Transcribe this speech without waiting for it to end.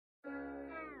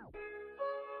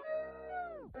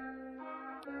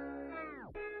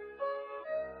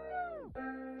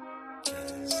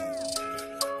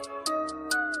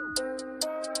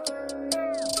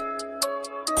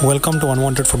Welcome to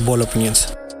Unwanted Football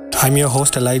Opinions. I'm your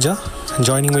host Elijah, and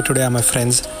joining me today are my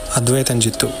friends Advait and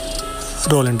Jittu.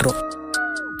 Roll intro.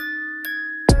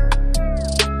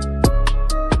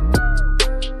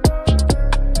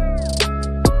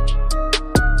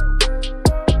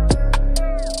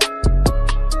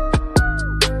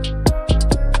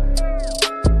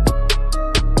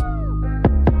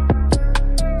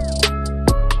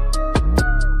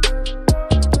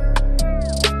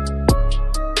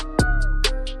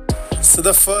 So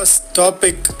the first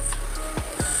topic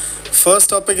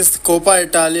is the Copa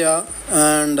Italia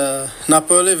and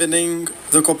Napoli winning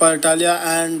the Copa Italia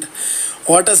and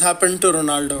what has happened to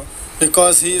Ronaldo,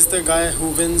 because he is the guy who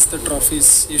wins the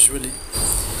trophies usually.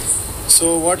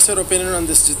 So what's your opinion on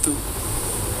this, Jittu?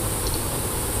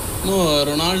 No,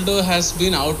 Ronaldo has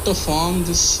been out of form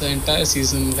this entire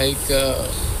season.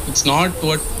 It's not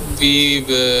what we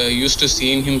used to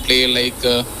seeing him play.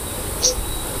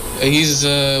 He's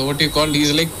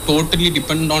he's like totally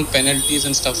dependent on penalties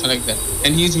and stuff like that,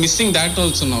 and he's missing that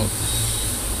also now.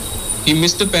 He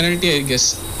missed a penalty, I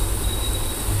guess.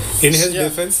 In his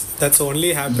defense, that's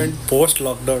only happened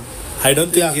post-lockdown. I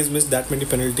don't think he's missed that many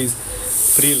penalties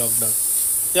pre-lockdown.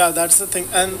 Yeah, that's the thing.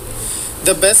 And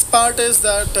the best part is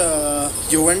that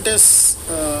Juventus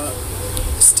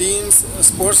team's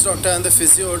sports doctor and the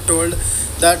physio told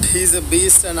that he's a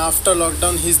beast, and after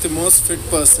lockdown he's the most fit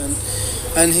person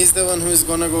and he's the one who is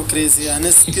gonna go crazy and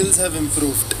his skills have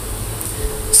improved.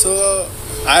 So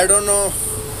I don't know.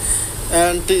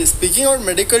 And speaking about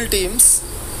medical teams,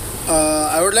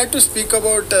 I would like to speak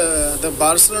about the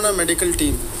Barcelona medical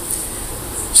team.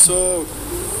 So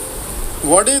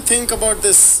what do you think about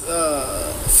this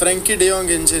Frankie de Jong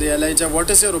injury, Elijah? What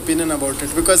is your opinion about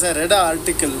it? Because I read an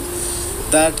article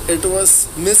that it was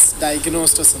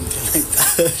misdiagnosed or something like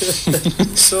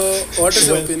that. So what is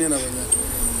your opinion about that?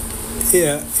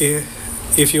 Yeah,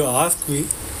 if you ask me,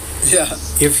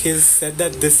 if he said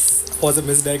that this was a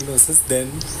misdiagnosis, then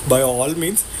by all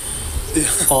means,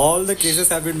 all the cases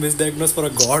have been misdiagnosed for a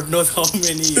god knows how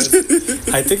many years.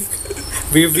 I think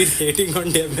we've been hating on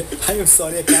Dembele. I am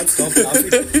sorry, I can't stop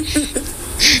laughing.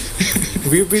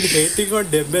 We've been hating on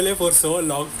Dembele for so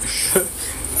long.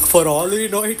 For all we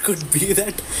know, it could be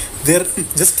that they're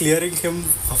just clearing him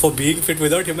for being fit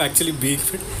without him actually being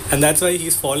fit, and that's why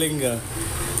he's falling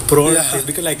prone. It's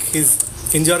because he's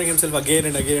injuring himself again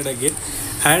and again and again.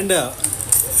 And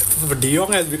De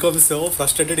Jong has become so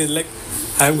frustrated. He's like,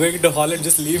 I'm going to Holland,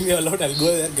 just leave me alone. I'll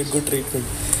go there and get good treatment.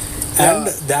 And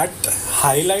that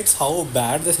highlights how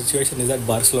bad the situation is at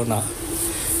Barcelona.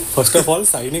 First of all,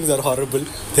 signings are horrible.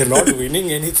 They're not winning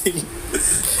anything.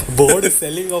 Board is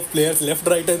selling off players left,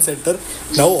 right and center.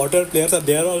 Now whatever players are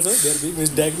there also, they're being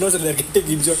misdiagnosed and they're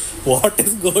getting injured. What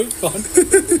is going on?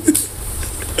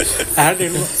 And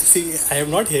I am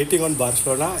not hating on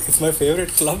Barcelona. It's my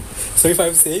favorite club. So if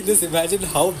I'm saying this, imagine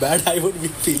how bad I would be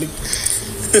feeling.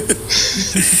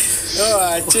 No,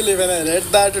 actually, when I read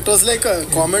that, it was like a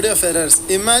comedy of errors.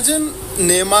 Imagine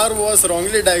Neymar was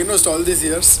wrongly diagnosed all these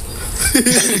years.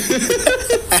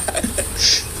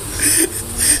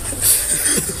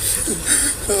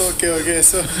 Okay.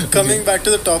 So coming back to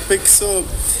the topic, so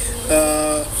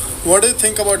what do you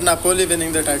think about Napoli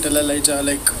winning the title, Elijah?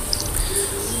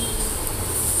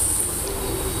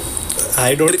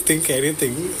 I don't think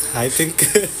anything. I think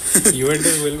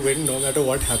Juventus will win no matter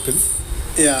what happens.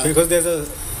 Yeah. Because there's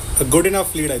a good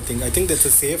enough lead, I think. I think that's a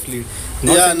safe lead.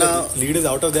 Not saying the lead is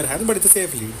out of their hands, but it's a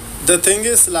safe lead. The thing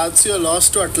is, Lazio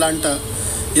lost to Atlanta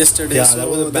yesterday. Yeah,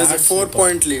 so there's a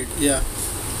 4-point lead. Yeah.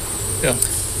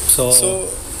 So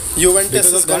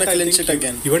Juventus is going to clinch it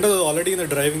again. Juventus is already in the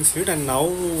driving seat, and now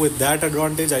with that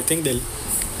advantage, I think they'll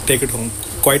take it home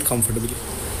quite comfortably.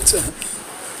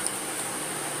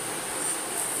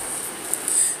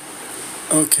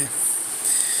 Okay.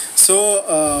 So,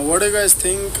 what do you guys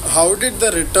think? How did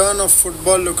the return of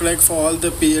football look like for all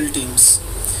the PL teams?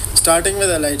 Starting with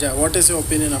Elijah, what is your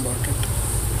opinion about it?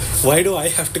 Why do I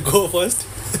have to go first?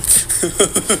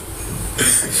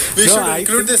 We should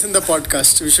include this in the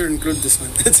podcast. We should include this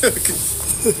one. It's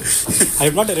okay.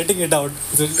 I'm not editing it out.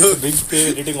 It's a big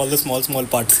pay editing all the small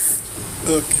parts.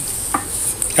 Okay.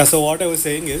 Yeah, so what I was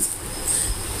saying is,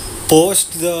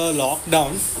 post the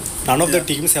lockdown, none of the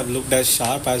teams have looked as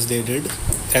sharp as they did.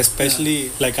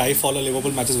 Especially, I follow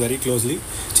Liverpool matches very closely.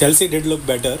 Chelsea did look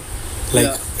better.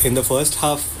 In the first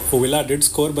half, Villa did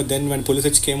score, but then when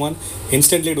Pulisic came on,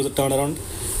 instantly it was a turnaround.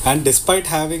 And despite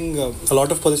having a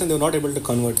lot of possession, they were not able to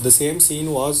convert. The same scene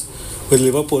was with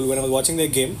Liverpool. When I was watching their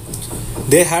game,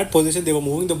 they had possession, they were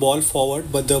moving the ball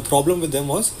forward, but the problem with them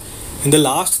was in the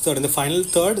last third, in the final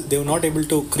third, they were not able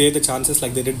to create the chances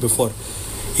like they did before.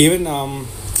 Even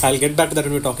I'll get back to that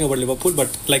when we're talking about Liverpool,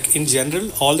 but like in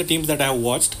general, all the teams that I have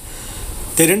watched,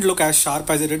 they didn't look as sharp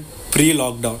as they did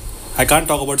pre-lockdown. I can't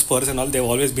talk about Spurs and all; they've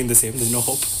always been the same. There's no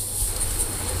hope.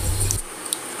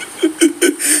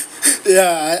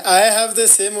 Yeah, I have the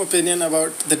same opinion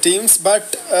about the teams,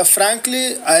 but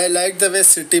frankly, I like the way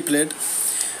City played.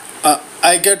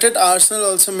 I get it, Arsenal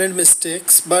also made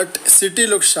mistakes, but City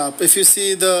looked sharp. If you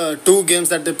see the two games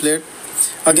that they played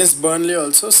against Burnley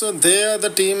also, so they are the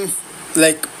team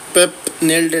like Pep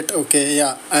nailed it. Okay,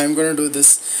 yeah, I'm gonna do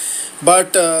this.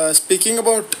 But speaking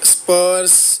about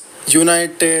Spurs,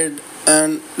 United,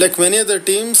 and like many other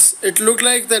teams, it looked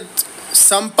like that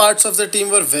some parts of the team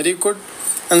were very good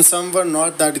and some were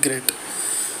not that great.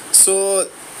 So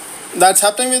that's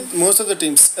happening with most of the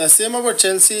teams. Same about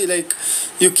Chelsea, like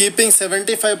you keeping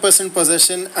 75%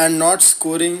 possession and not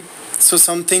scoring. So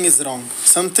something is wrong.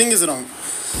 Something is wrong.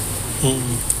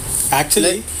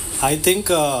 Actually, Like, I think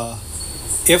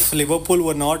if Liverpool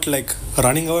were not like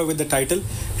running away with the title,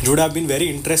 it would have been very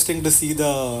interesting to see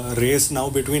the race now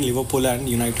between Liverpool and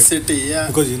United. City, yeah.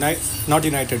 Because not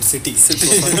United, City. City.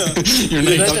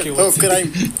 United. Okay, Oh, what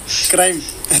City? crime.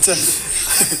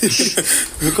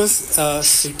 Because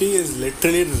City is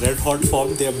literally in red hot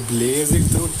form. They are blazing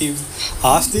through teams.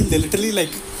 Arsenal, they literally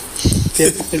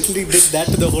did that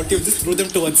to the whole team. Just threw them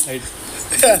to one side.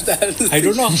 Yeah, that I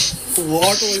don't know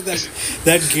what was that.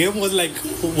 That game was like,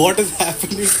 what is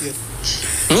happening here?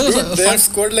 No, Dude, they have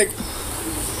scored like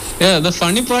yeah, the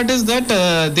funny part is that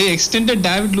they extended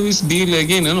David Luiz deal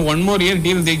again. One more year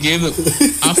deal they gave him.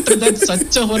 After that,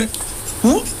 such a horror.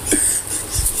 Who?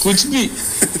 Kuch bhi.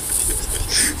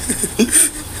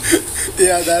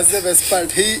 yeah, that's the best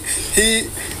part.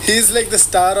 He's like the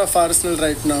star of Arsenal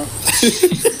right now.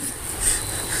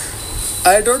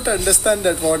 I don't understand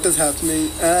that what is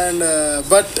happening, and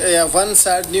but yeah, one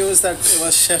sad news that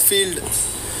was Sheffield.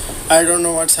 I don't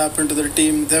know what's happened to the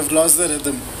team. They've lost the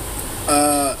rhythm.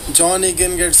 John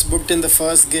Egan gets booked in the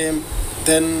first game.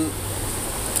 Then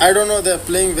I don't know. They're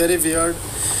playing very weird,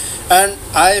 and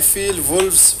I feel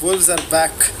Wolves are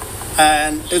back,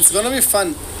 and it's gonna be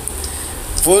fun.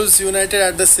 Wolves United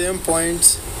at the same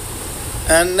points,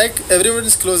 and like everyone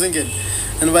is closing in.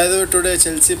 And by the way, today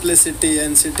Chelsea play City,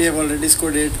 and City have already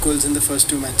scored 8 goals in the first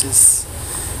two matches.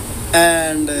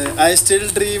 And I still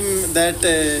dream that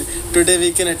today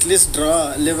we can at least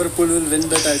draw. Liverpool will win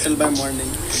the title by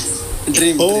morning.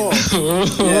 Dream. Oh,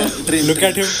 Yeah, dream. look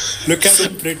at him! Look at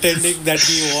him pretending that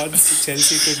he wants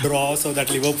Chelsea to draw so that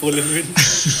Liverpool will win.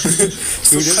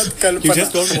 you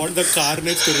just don't want the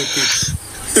carnage to repeat.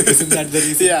 Isn't that the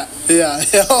reason?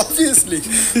 Yeah, obviously.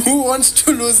 Who wants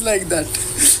to lose like that?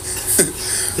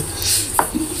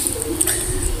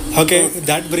 Okay,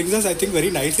 that brings us, I think,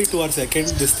 very nicely to our second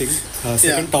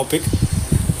topic.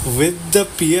 With the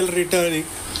PL returning,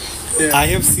 I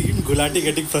have seen Gulati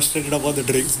getting frustrated about the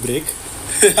drinks break.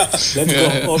 Let's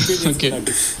go. Opinions, Okay.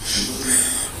 Gulati.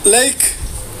 Like,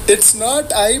 it's not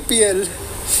IPL.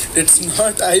 It's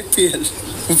not IPL.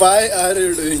 Why are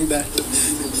you doing that?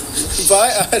 Why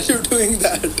are you doing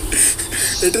that?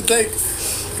 It is like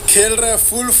खेल रहा है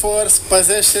full force,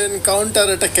 possession, counter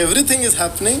attack, everything is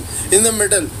happening in the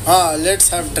middle. Let's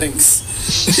have drinks.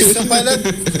 इससे पहले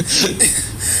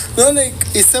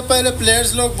इससे पहले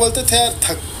players लोग बोलते थे यार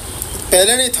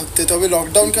पहले नहीं थकते तो अभी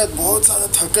लॉकडाउन के बाद बहुत ज़्यादा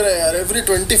थक रहे हैं यार. Every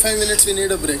 25 minutes we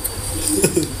need a break.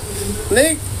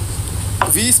 Like,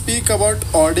 we speak about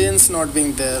audience not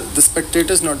being there, the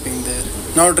spectators not being there.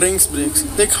 Now drinks breaks.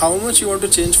 Like, how much you want to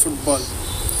change football?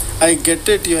 I get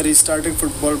it, you are restarting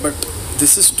football, but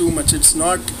this is too much. It's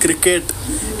not cricket,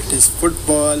 it is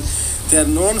football. They are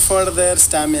known for their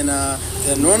stamina,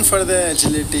 they are known for their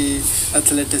agility,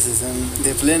 athleticism.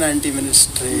 They play 90 minutes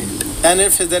straight. And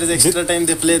if there is extra time,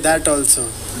 they play that also.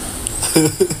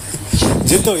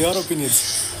 Jito, your opinions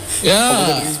about the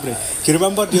Yeah. drinks break. You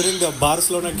remember during the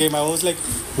Barcelona game, I was like,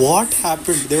 what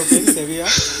happened? They were playing Sevilla,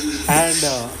 and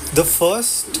the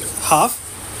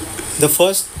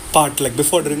first part, like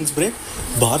before drinks break,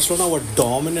 Barcelona were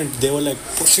dominant. They were like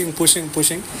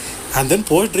pushing. And then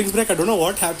post drinks break, I don't know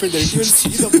what happened. They didn't even see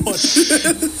the ball.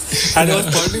 And I was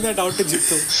pointing that out to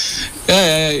Jitto.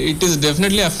 Yeah, it is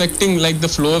definitely affecting like the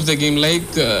flow of the game. Like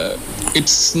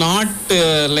it's not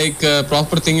like a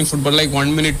proper thing in football. Like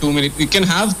 1 minute, 2 minutes. You can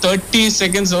have 30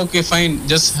 seconds. Okay, fine.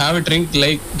 Just have a drink.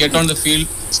 Like get on the field,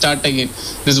 start again.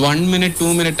 This 1 minute,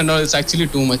 2 minute, and all is actually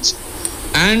too much.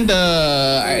 And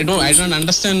I don't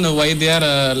understand why they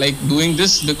are like doing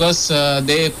this, because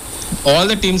they all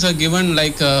the teams are given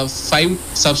like 5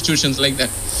 substitutions like that.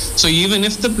 So even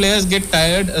if the players get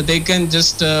tired, they can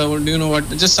just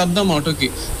just sub them out.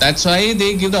 Okay, that's why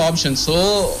they give the option.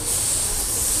 So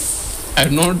I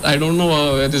don't know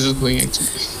where this is going actually.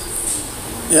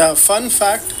 Yeah, fun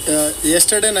fact,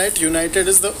 yesterday night United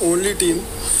is the only team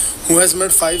who has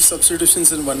made 5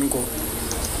 substitutions in one go.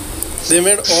 They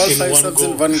made all 5 subs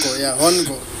in one go. Yeah, one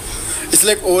go. It's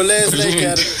like Ole is like,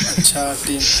 yaar, अच्छा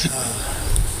team,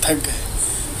 थक गए,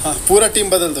 पूरा team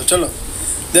बदल दो, चलो.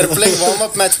 They're playing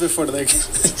warm-up match before that.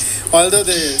 Although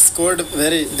they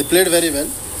played very well.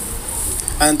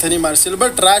 Anthony Martial,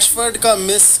 but Rashford का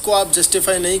miss को आप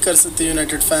justify नहीं कर सकते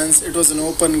United fans. It was an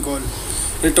open goal.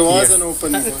 It was an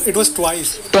open goal. It was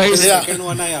twice. Yeah. The second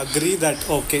one, I agree that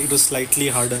it was slightly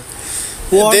harder.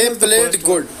 They played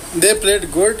good. They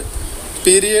played good.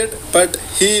 Period. But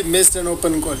he missed an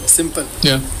open goal. Simple.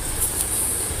 Yeah.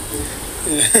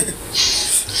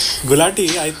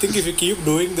 Gulati, I think if you keep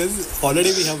doing this,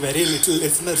 already we have very little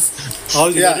listeners.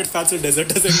 All United fans will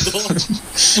desert us and go.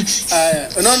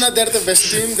 No, they're the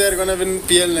best team. They're gonna win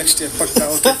PL next year. Pakka.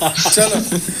 Okay. Chalo.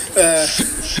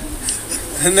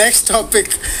 Next topic.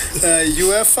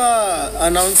 UEFA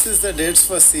announces the dates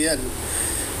for CL.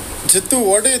 Jittu,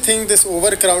 what do you think this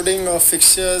overcrowding of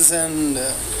fixtures and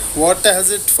what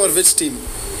has it for which team?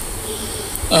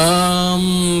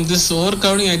 This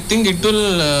overcrowding, I think it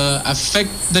will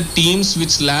affect the teams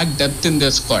which lack depth in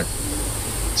their squad.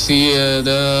 See,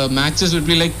 the matches will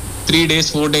be like 3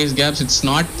 days, 4 days gaps. It's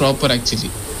not proper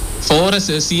actually. For a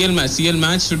CL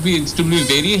match should be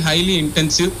very highly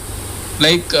intensive.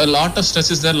 Like a lot of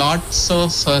stress is there, lots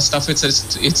of stuff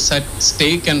it's at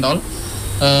stake and all.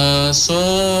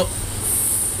 So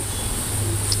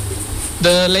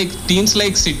the teams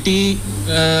like City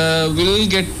will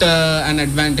get an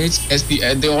advantage. As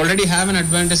they already have an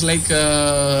advantage.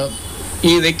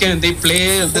 They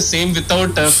play the same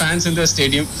without fans in the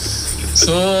stadium.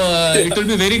 So it will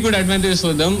be very good advantage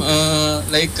for them.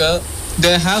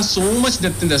 They have so much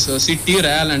depth in the City,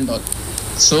 Real and all.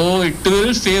 So it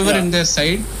will favor in their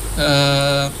side.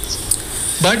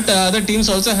 But other teams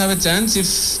also have a chance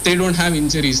if they don't have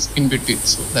injuries in between.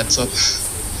 So that's all.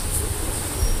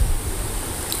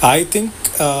 I think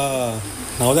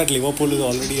now that Liverpool is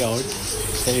already out,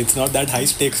 it's not that high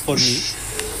stakes for me.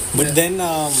 But then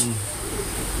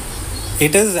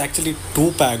it is actually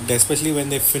too packed, especially when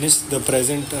they finish the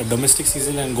present domestic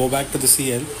season and go back to the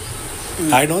CL.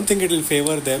 I don't think it will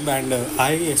favor them, and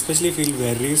I especially feel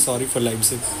very sorry for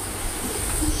Leipzig.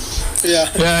 Yeah.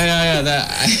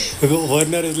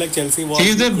 Werner is like Chelsea.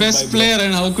 He's the best player,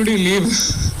 and how could he leave?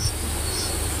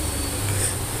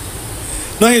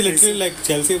 No, he's literally like,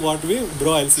 Chelsea want me,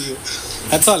 bro, I'll see you.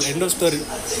 That's all, end of story.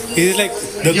 He's like,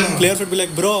 the players would be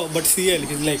like, bro, but CL.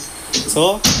 He's like,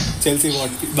 so, Chelsea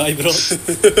want me, bye bro.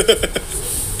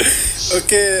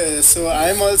 Okay, so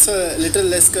I'm also a little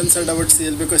less concerned about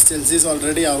CL because Chelsea is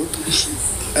already out.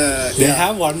 They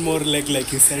have one more leg,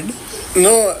 like you said.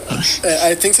 No,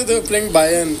 I think so. They were playing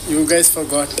Bayern. You guys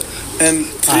forgot. And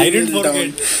I didn't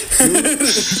forget.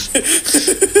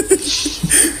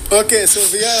 Okay, so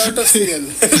we are out of CL.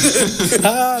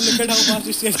 Look at how fast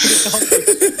it's changing.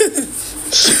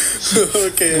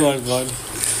 Okay. Go on.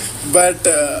 But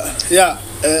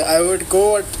I would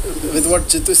go with what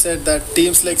Jitu said, that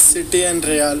teams like City and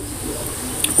Real,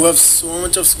 who have so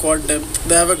much of squad depth,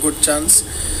 they have a good chance.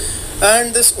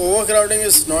 And this overcrowding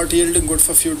is not yielding good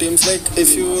for few teams. Like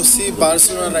if you see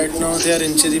Barcelona right now, they are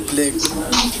injury plagued.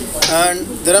 And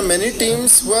there are many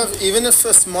teams who have, even if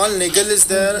a small niggle is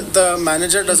there, the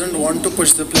manager doesn't want to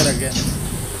push the player again.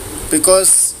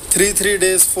 Because 3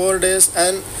 days, 4 days,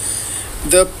 and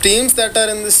the teams that are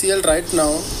in the CL right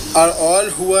now are all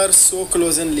who are so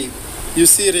close in league. You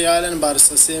see Real and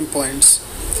Barca, same points.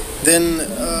 Then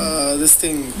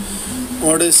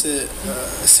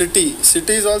City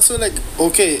is also like,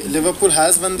 okay, Liverpool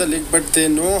has won the league, but they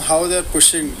know how they're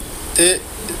pushing.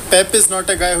 Pep is not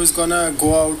a guy who's gonna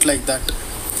go out like that.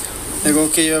 Like,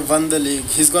 okay, you have won the league,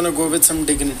 he's gonna go with some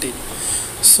dignity.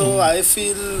 So I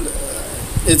feel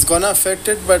it's gonna affect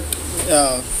it, but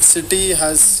City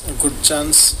has a good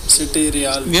chance. City,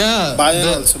 Real,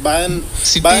 Bayern also. Bayern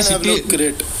have looked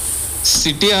great.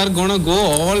 City are gonna go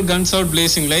all guns out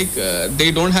blazing.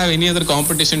 They don't have any other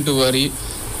competition to worry.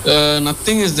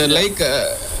 Nothing is there.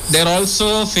 They're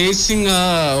also facing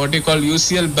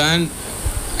UCL ban.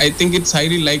 I think it's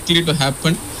highly likely to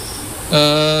happen.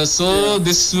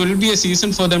 This will be a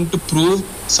season for them to prove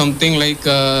something.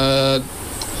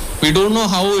 We don't know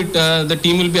how the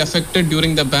team will be affected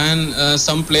during the ban.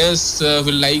 Some players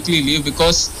will likely leave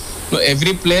because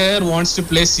every player wants to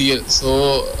play CL.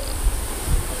 So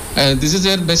This is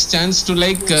their best chance to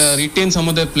retain some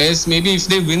of their players. Maybe if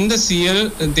they win the CL,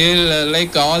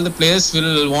 they'll all the players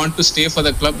will want to stay for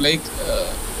the club.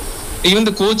 Even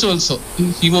the coach also,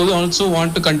 he will also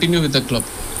want to continue with the club.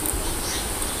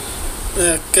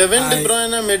 Kevin De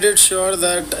Bruyne made it sure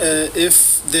that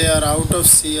if they are out of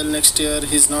CL next year,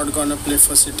 he's not gonna play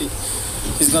for City.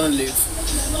 He's gonna leave.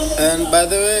 And by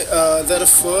the way, their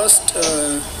first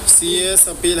CAS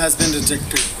appeal has been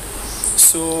rejected.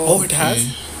 So it has.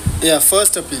 Yeah,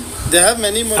 first appeal. They have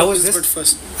many more appeals, but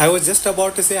first. I was just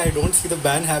about to say I don't see the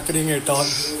ban happening at all.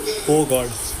 Oh God.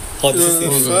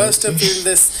 First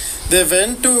appeal, they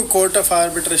went to Court of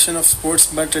Arbitration of Sports,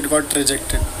 but it got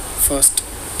rejected first.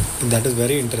 That is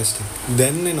very interesting.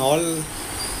 Then, in all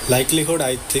likelihood,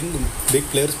 I think big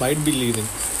players might be leaving.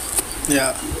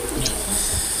 Yeah.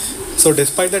 So,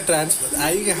 despite the transfer,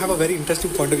 I have a very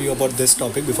interesting point of view about this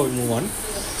topic before we move on.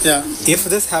 Yeah. If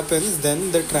this happens,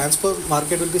 then the transfer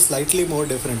market will be slightly more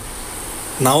different.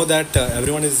 Now that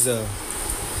everyone is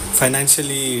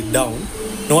financially down,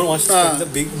 no one wants to spend the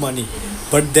big money.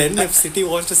 But then, if City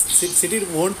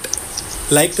won't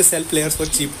like to sell players for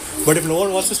cheap. But if no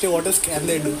one wants to stay, what else can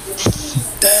they do?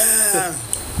 Damn,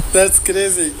 that's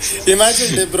crazy.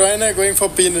 Imagine De Bruyne going for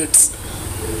peanuts.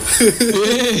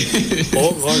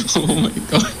 Oh God! Oh my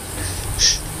God!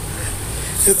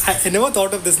 I never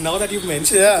thought of this. Now that you've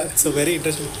mentioned it, it's a very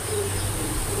interesting.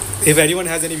 If anyone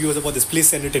has any views about this, please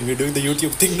send it in. We're doing the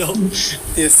YouTube thing now.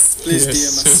 Yes, please DM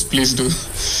us. Yes, please do.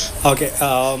 Okay,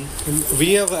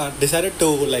 we have decided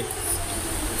to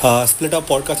split our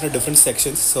podcast into different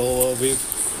sections. So we've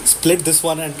split this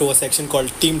one into a section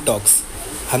called Team Talks.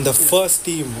 And the first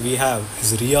team we have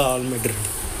is Real Madrid.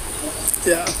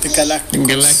 Yeah, the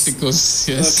Galacticos,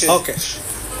 yes. Okay.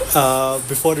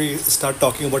 Before we start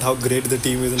talking about how great the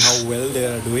team is and how well they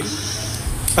are doing,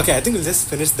 okay, I think we'll just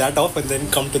finish that off and then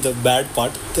come to the bad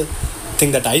part, the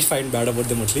thing that I find bad about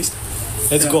them at least.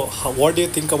 Let's go. What do you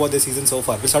think about the season so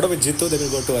far? We'll start off with Jitu, then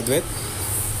we'll go to Advait.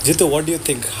 Jitu, what do you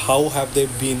think? How have they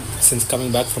been since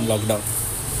coming back from lockdown?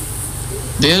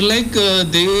 They're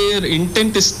their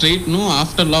intent is straight. No,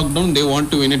 after lockdown, they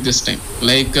want to win it this time.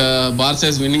 Barca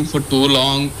is winning for too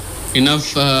long.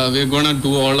 Enough. We're gonna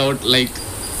do all out.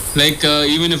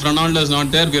 Even if Ronaldo is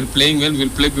not there, we're playing well. We'll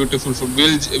play beautiful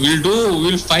football.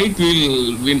 We'll fight.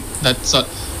 We'll win. That's all.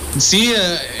 See,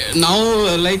 now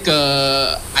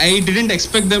I didn't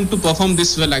expect them to perform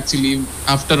this well actually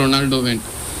after Ronaldo went.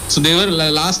 So they were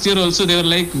last year also they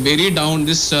were very down.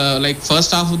 This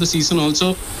first half of the season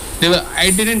also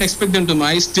I didn't expect them to.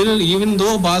 I still, even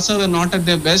though Barca were not at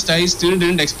their best, I still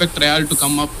didn't expect Real to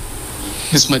come up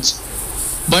this much.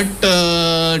 But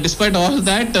despite all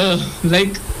that,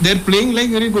 they're playing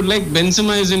very good.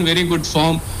 Benzema is in very good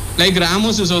form.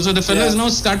 Ramos is also, the fellow has now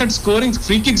started scoring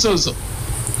free kicks also.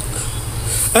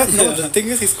 No, the thing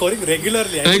is he's scoring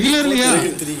regularly. Yeah.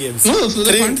 In 3 games. No, so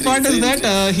the fun part is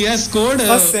that he has scored.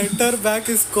 A centre back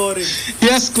is scoring. He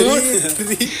has scored.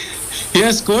 He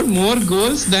has scored more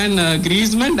goals than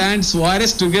Griezmann and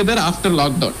Suarez together after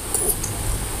lockdown.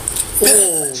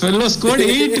 Oh. Fellow scored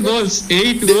 8 goals.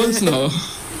 8 goals now.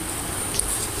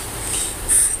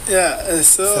 Yeah,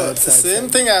 so same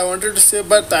thing I wanted to say,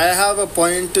 but I have a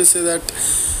point to say that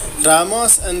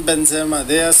Ramos and Benzema,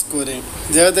 they are scoring.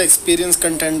 They are the experienced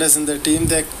contenders in the team.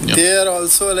 They are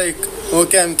also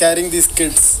okay, I'm carrying these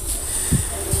kids.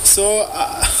 So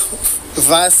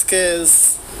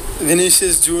Vasquez,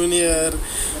 Vinicius Junior,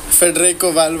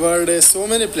 Federico Valverde, so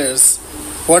many players.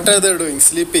 What are they doing?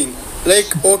 Sleeping.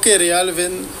 Okay, Real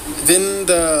win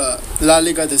the La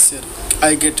Liga this year.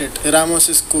 I get it. Ramos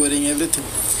is scoring everything.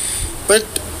 But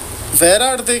where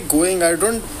are they going? I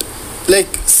don't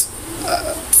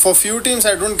for few teams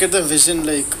I don't get the vision.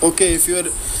 Okay, if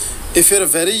you're a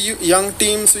very young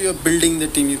team, so you're building the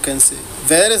team, you can say.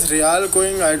 Where is Real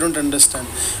going? I don't understand.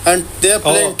 And they're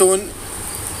playing Tony.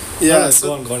 Yeah,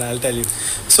 go on. I'll tell you.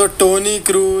 So Tony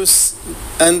Cruz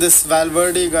and this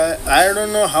Valverde guy, I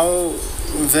don't know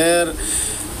where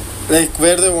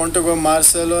they want to go,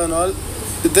 Marcelo and all.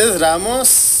 There's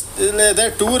Ramos,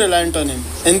 they're too reliant on him.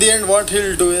 In the end, what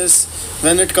he'll do is,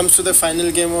 when it comes to the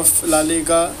final game of La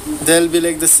Liga, they'll be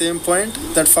the same point.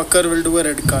 That fucker will do a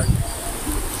red card.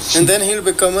 And then he'll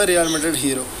become a Real Madrid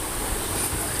hero.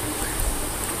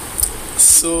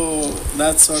 So,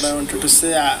 that's what I wanted to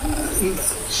say.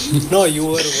 No, you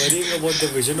were worrying about the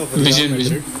vision of Real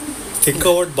Madrid. Think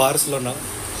about Barcelona.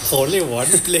 Only one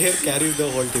player carries the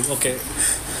whole team. Okay,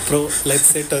 let's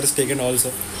say Ter Stegen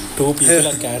also. 2 people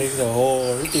are carrying the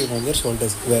whole team on their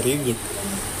shoulders. Very good.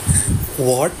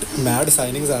 What mad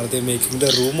signings are they making?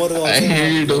 The rumor also.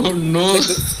 I don't know.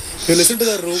 You listen to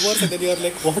the rumors and then you're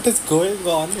like, what is going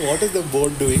on? What is the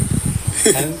board doing?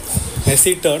 And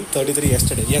Messi turned 33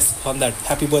 yesterday. Yes, on that.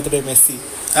 Happy birthday, Messi.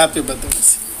 Happy birthday,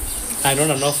 Messi. I know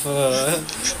none of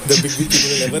the big people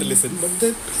will ever listen, but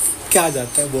then क्या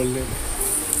जाता है बोलने में?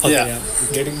 Okay, yeah.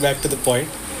 Getting back to the point.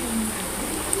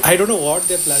 I don't know what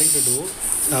they're planning to do.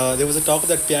 There was a talk of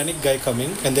that Pjanic guy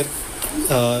coming, and they're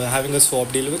having a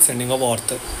swap deal with sending off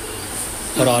Arthur,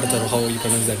 how you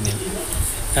pronounce that name.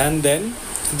 And then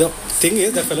the thing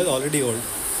is, that fellow is already old.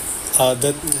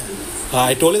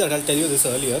 I told you that I'll tell you this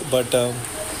earlier, but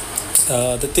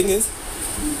the thing is,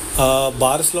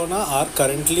 Barcelona are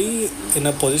currently in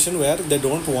a position where they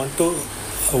don't want to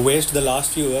waste the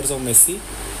last few years of Messi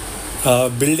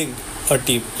building a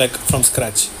team like from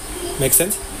scratch. Make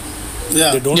sense?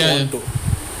 Yeah. They don't want to.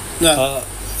 Yeah.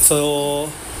 So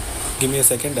give me a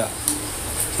second.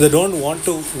 They don't want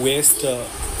to waste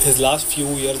his last few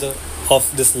years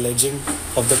of this legend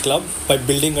of the club by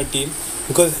building a team,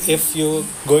 because if you're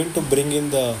going to bring in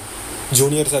the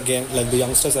juniors again, like the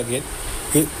youngsters again,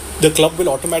 the team will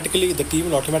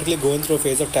automatically go in through a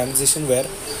phase of transition where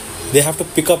they have to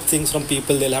pick up things from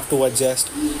people, they'll have to adjust,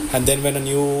 and then when a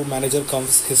new manager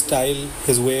comes, his style,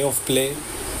 his way of playing,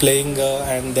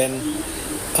 and then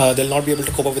they'll not be able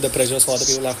to cope up with the pressure, so other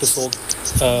people have to soak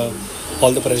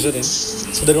all the pressure in.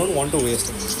 So they don't want to waste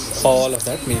it. All of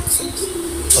that makes sense.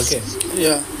 Okay.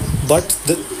 Yeah. But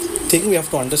the thing we have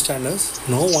to understand is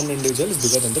no one individual is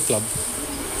bigger than the club.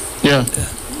 Yeah.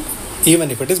 Even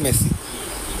if it is Messi.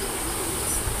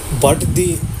 But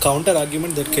the counter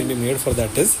argument that can be made for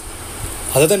that is,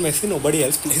 other than Messi, nobody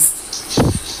else plays.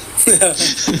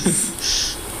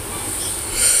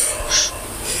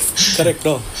 Correct,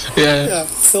 no? Yeah.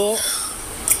 So,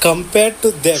 compared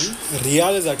to them, Real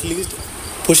is at least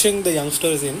pushing the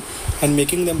youngsters in and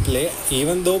making them play,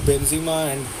 even though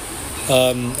Benzema and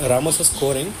Ramos are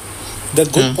scoring. The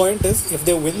good point is, if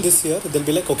they win this year, they'll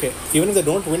be like, okay, even if they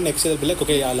don't win next year, they'll be like,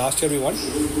 okay, yeah, last year we won,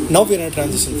 now we're in a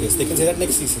transition phase. They can say that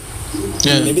next season.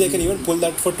 Yeah. Maybe they can even pull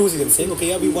that for 2 seasons, saying, okay,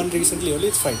 yeah, we won recently only,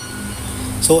 it's fine.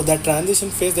 So that transition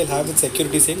phase, they'll have with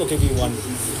security saying, okay, we won.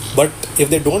 But if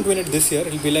they don't win it this year,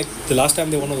 it'll be like the last time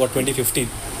they won was 2015.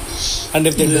 And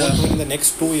if they don't win in the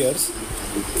next 2 years,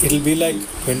 it'll be like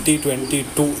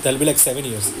 2022. That'll be like 7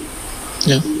 years.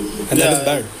 Yeah. And that is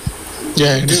bad.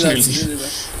 Yeah, it is Really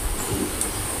bad.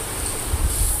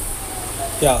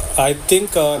 Yeah, I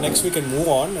think next we can move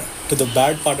on to the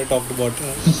bad part I talked about.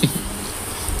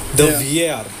 The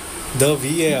VAR. The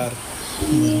VAR.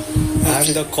 And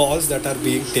the calls that are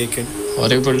being taken.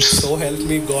 Horrible. So help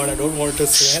me God, I don't want to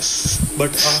swear,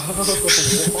 but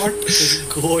what is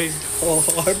going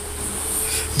on?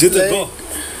 Jithan, go.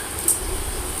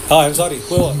 I'm sorry.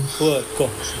 Go.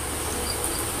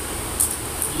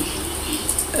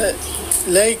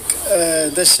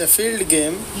 The Sheffield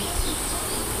game,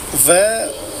 where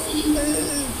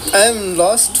I'm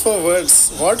lost for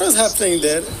words. What was happening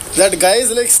there? That guy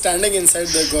is like standing inside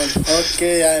the goal.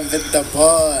 Okay, I'm with the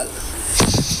ball.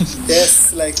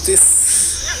 Yes, like this.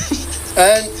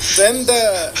 And then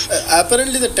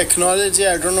apparently the technology,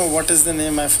 I don't know what is the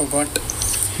name, I forgot.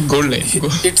 Goal line.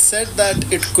 It said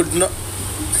that it could not.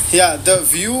 Yeah, the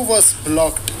view was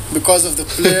blocked because of the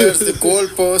players, the goal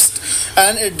post,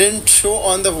 and it didn't show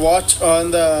on the watch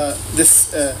on the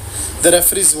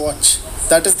referee's watch.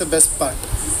 That is the best part.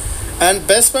 And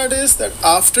best part is that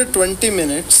after 20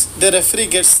 minutes, the referee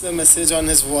gets the message on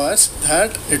his watch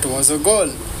that it was a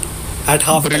goal. At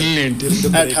half Brilliant.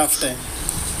 At half time.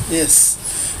 Yes.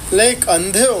 Like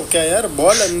अंधे हो क्या यार,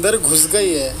 ball अंदर घुस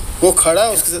गई है, वो खड़ा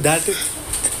उसके साथ. That is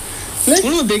Like,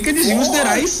 No, they can just use their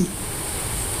eyes.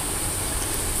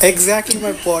 exactly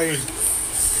my point.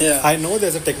 yeah. I know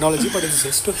there's a technology, but it's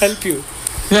just to help you.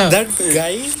 Yeah. That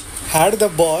guy had the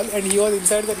ball and he was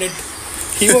inside the net.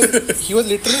 He was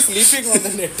literally sleeping on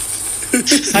the net.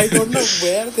 I don't know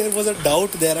where there was a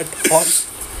doubt there at all.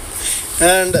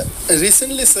 And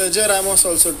recently Sergio Ramos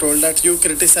also told that you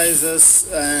criticize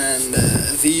us and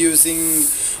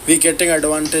we getting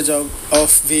advantage of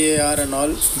VAR and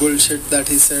all bullshit that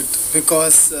he said,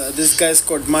 because this guy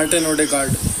scored, Martin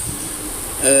Odegaard,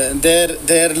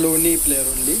 their lonely player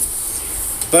only.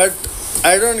 But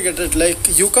I don't get it,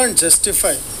 like you can't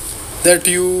justify that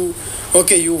you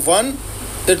won.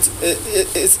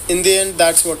 It's in the end,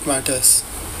 that's what matters.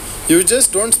 You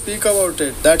just don't speak about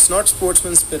it. That's not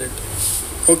sportsman spirit.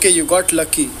 Okay, you got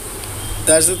lucky.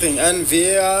 That's the thing. And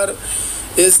VAR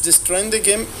is destroying the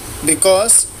game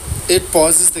because it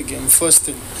pauses the game, first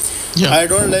thing. Yeah. I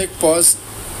don't like pause.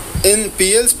 In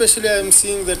PL especially, I am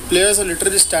seeing that players are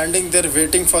literally standing there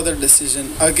waiting for the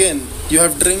decision. Again, you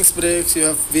have drinks breaks, you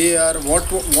have VAR.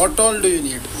 What all do you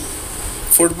need?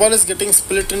 football is getting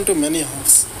split into many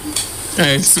halves.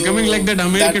 It's becoming like that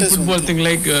American football thing,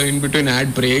 like in between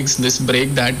ad breaks, this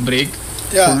break, that break.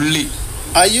 Yeah. Fully.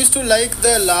 I used to like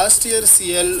the last year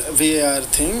CL VAR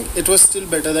thing. It was still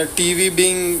better. The TV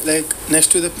being like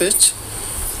next to the pitch.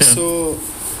 Yeah. So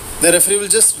the referee will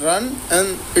just run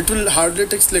and it will hardly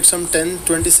take like some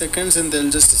 10-20 seconds and they'll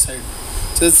just decide.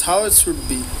 So it's how it should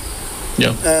be.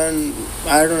 Yeah. And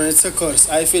I don't know, it's a curse.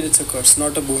 I feel it's a curse,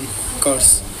 not a boon.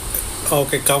 Curse.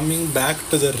 Okay, coming back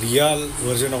to the real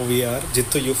version of VR,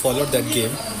 Jittu, you followed that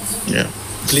game. Yeah.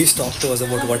 Please talk to us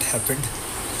about what happened.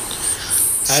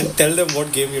 And tell them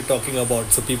what game you're talking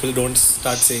about so people don't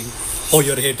start saying, oh,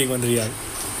 you're hating on Real.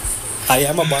 I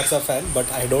am a Barca fan,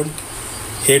 but I don't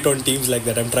hate on teams like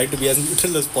that. I'm trying to be as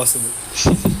neutral as possible.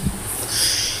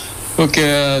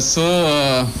 Okay,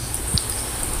 so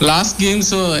last game,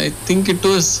 so I think it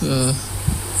was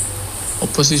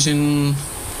opposition.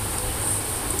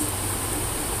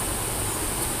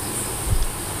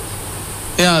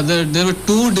 Yeah, there were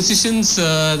two decisions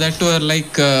that were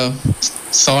like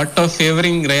sort of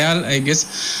favoring Real, I guess.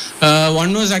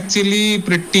 One was actually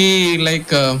pretty like.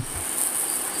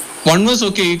 One was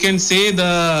okay. You can say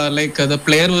the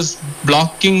player was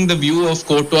blocking the view of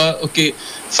Courtois. Okay,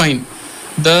 fine.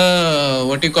 The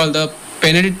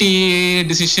penalty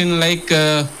decision, like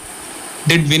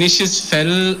did Vinicius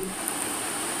fell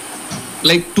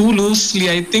like too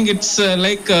loosely? I think it's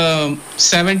like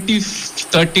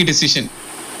 70-30 decision.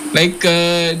 Like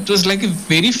it was like a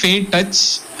very faint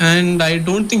touch, and I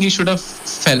don't think he should have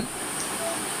fell.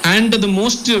 And the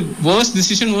worst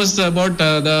decision was about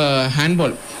the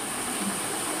handball.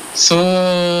 So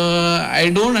I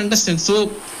don't understand.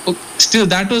 So still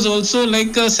that was also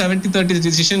like a 70-30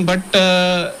 decision, but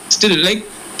still like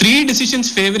 3 decisions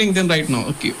favoring them right now.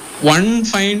 Okay, 1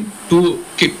 fine, 2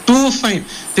 okay, 2 fine.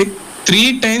 Like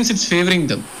 3 times it's favoring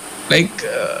them. Like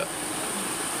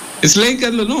it's like I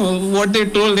don't know what they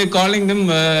told. They're calling them in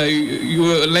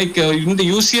the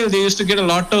UCL they used to get a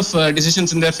lot of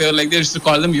decisions in their favor. Like they used to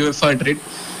call them UEFA Dread.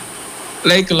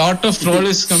 Like a lot of troll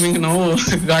is coming now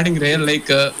regarding Real. Like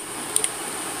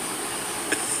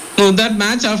no, that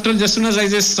match after just soon as I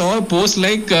just saw a post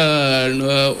like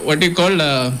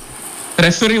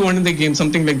referee won the game,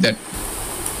 something like that.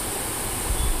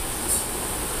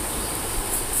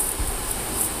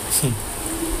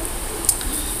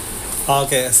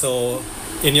 Okay, so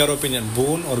in your opinion,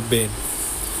 boon or bane?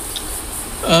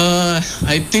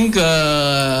 I think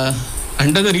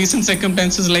under the recent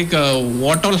circumstances, like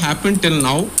what all happened till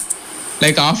now,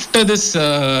 like after this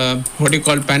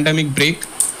pandemic break,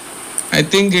 I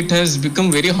think it has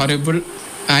become very horrible.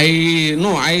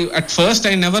 At first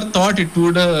I never thought it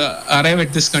would arrive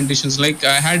at these conditions. Like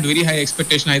I had very high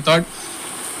expectation. I thought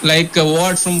like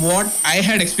from what I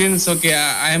had experienced, okay,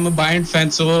 I am a Bayern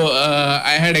fan, so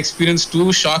I had experienced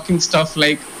 2 shocking stuff.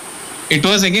 Like it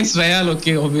was against Real,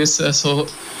 okay, obvious. So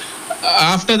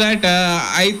after that,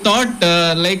 I thought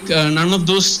none of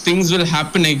those things will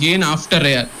happen again after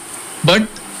Real. But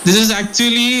this is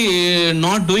actually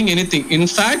not doing anything. In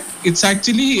fact, it's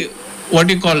actually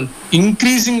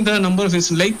increasing the number of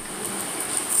incidents. Like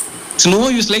it's no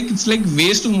use. Like it's like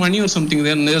waste of money or something.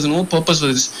 There's no purpose for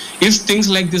this if things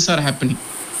like this are happening.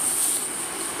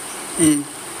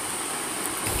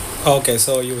 Okay,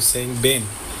 so you're saying bane.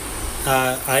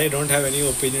 I don't have any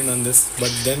opinion on this,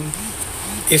 but then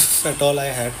if at all I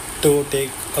had to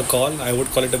take a call, I would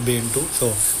call it a bane too.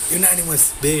 So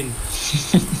unanimous bane.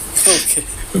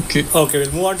 Okay,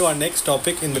 we'll move on to our next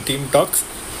topic in the team talks.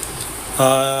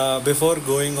 Before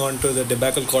going on to the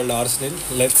debacle called Arsenal,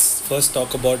 let's first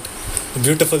talk about the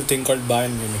beautiful thing called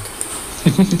Bayern Munich.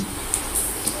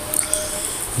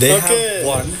 They have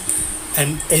won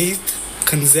an 8th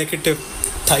consecutive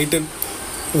title.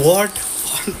 What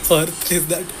on earth is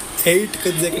that? 8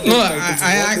 consecutive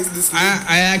titles.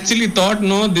 I actually thought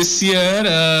this year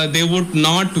they would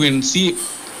not win. See,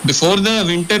 before the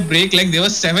winter break, like they were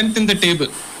 7th in the table.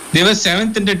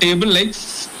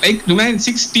 Like remain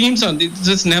 6 teams on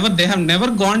this. They have never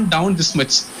gone down this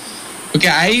much. Okay,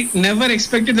 I never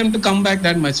expected them to come back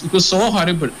that much. It was so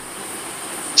horrible.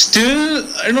 Still,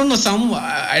 I don't know.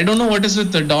 I don't know what is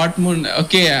with the Dortmund.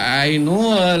 Okay, I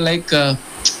know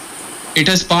it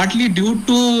is partly due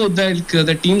to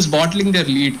the teams bottling their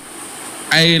lead.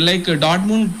 I like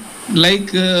Dortmund.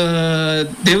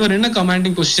 They were in a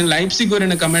commanding position. Leipzig were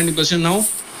in a commanding position. Now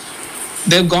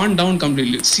they've gone down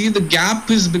completely. See, the gap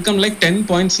has become like 10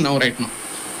 points now right now.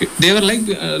 They were like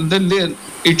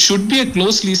it should be a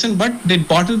close season, but they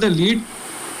bottled the lead.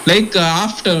 Like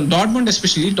after Dortmund,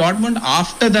 especially Dortmund,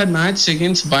 after that match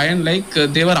against Bayern,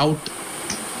 they were out.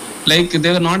 Like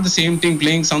they were not the same team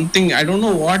playing something. I don't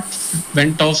know what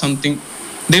went off something.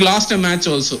 They lost a match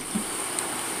also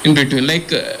in between.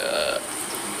 Like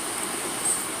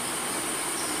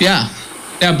yeah,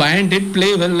 Bayern did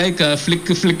play well. Like Flick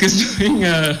is doing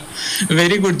a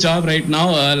very good job right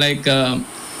now.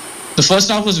 The first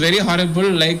half was very horrible.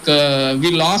 Like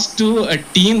we lost to a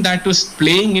team that was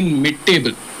playing in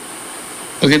mid-table.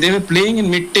 Okay, they were playing in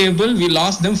mid-table. We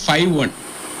lost them 5-1.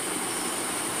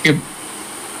 Okay,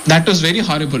 that was very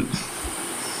horrible.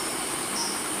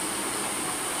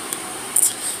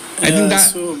 I think that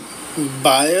so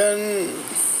Bayern,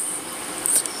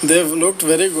 they've looked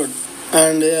very good.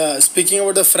 And speaking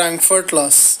about the Frankfurt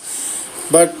loss,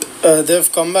 but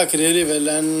they've come back really well,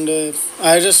 and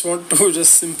I just want to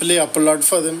just simply applaud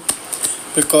for them,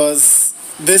 because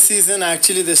this season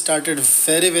actually they started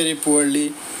very very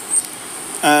poorly,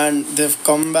 and they've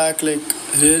come back like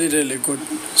really really good.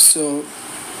 So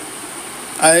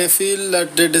I feel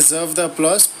that they deserve the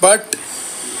applause, but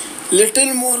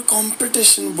little more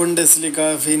competition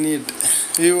Bundesliga we need.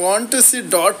 We want to see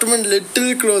Dortmund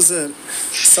little closer.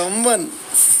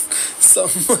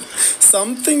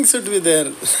 Something should be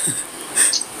there.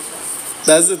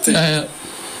 That's the thing.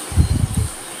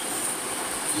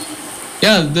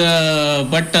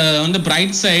 But on the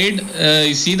bright side,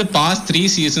 you see the past 3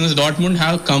 seasons, Dortmund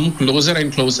have come closer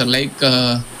and closer. Like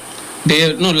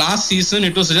last season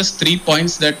it was just 3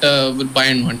 points that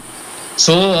Bayern won.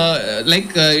 So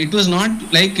it was not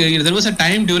like there was a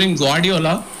time during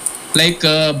Guardiola, like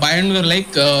Bayern were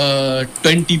like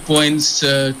 20 points,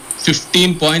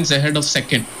 15 points ahead of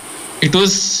second. It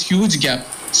was huge gap.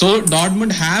 So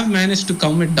Dortmund have managed to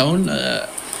calm it down.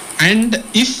 And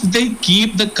if they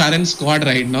keep the current squad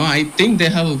right now, I think they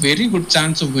have a very good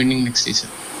chance of winning next season.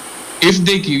 If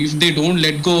they don't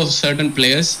let go of certain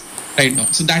players right now.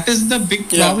 So that is the big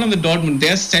problem with Dortmund. They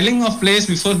are selling off players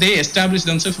before they establish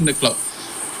themselves in the club.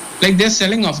 Like they're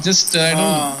selling off. Just I don't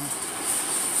know.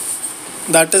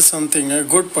 That is something, a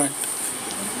good point.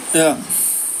 Yeah.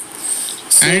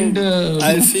 So and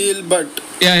I feel, but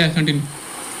continue.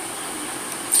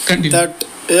 That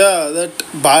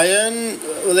Bayern,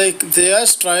 like they are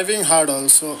striving hard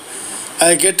also.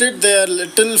 I get it, they are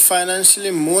little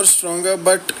financially more stronger,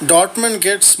 but Dortmund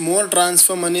gets more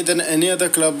transfer money than any other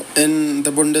club in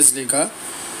the Bundesliga.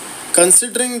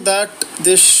 Considering that,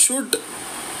 they should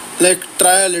like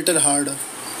try a little harder.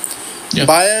 Yeah.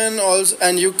 Bayern also,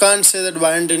 and you can't say that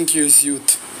Bayern didn't use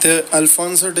youth. The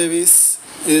Alphonso Davies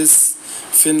is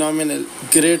phenomenal,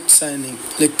 great signing,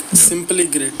 like simply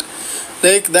great.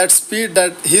 Like that speed,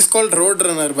 that he's called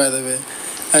Roadrunner, by the way.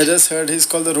 I just heard he's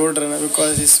called the Roadrunner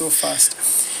because he's so fast.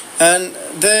 And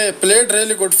they played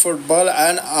really good football,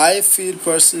 and I feel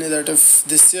personally that if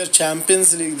this year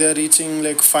Champions League they're reaching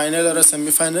like final or a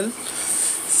semi-final,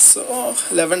 so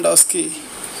Lewandowski,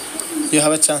 you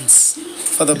have a chance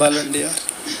for the Ballon d'Or.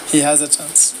 He has a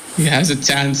chance. He has a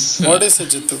chance. What is it,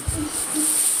 Jitu?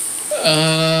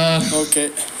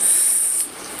 Okay.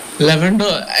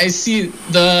 Lavender, I see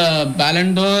the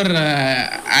Ballon d'Or.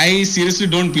 I seriously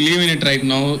don't believe in it right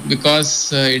now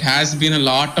because it has been a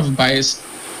lot of bias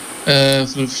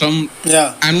from.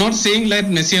 Yeah. I'm not saying like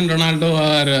Messi and Ronaldo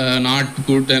are not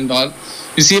good and all.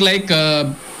 You see, like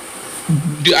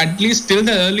at least till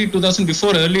the early 2000s,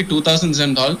 before early 2000s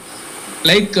and all,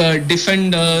 like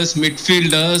defenders,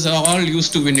 midfielders all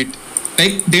used to win it.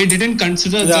 Like they didn't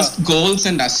consider just goals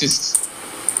and assists.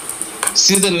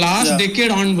 See, the last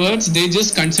decade onwards, they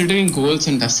just considering goals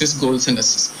and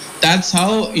assists. That's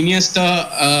how Iniesta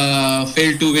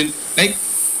failed to win. Like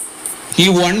he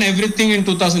won everything in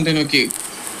 2010. Okay,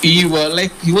 he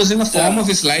was in the form of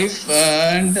his life,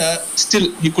 and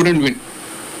still he couldn't win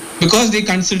because they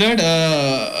considered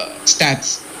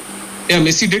stats. Yeah,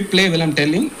 Messi did play well. I'm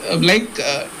telling. A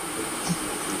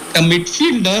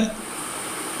midfielder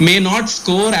may not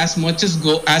score as much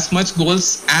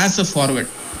goals as a forward.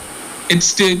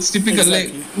 It's typical,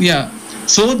 exactly.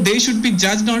 So they should be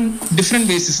judged on different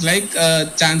basis, like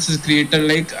chances created.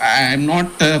 Like I'm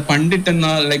not pundit and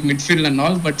all, like midfield and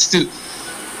all, but still,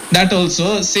 that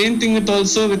also same thing with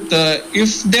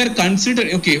if they're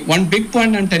considering, okay, one big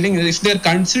point I'm telling is if they're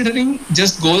considering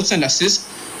just goals and assists,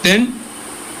 then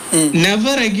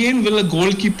never again will a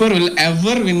goalkeeper will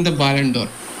ever win the Ballon d'Or.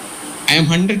 I am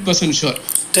 100% sure.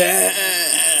 Damn.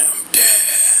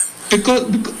 Because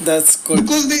that's good.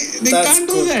 Because they can't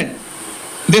do that.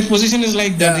 Their position is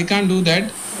like that. They can't do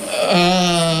that.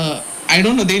 I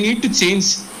don't know. They need to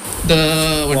change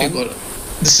the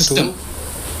the system. 2,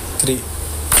 3.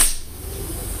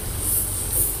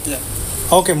 Yeah.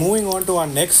 Okay, moving on to our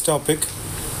next topic.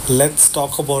 Let's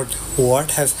talk about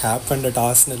what has happened at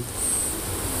Arsenal.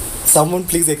 Someone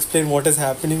please explain what is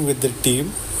happening with the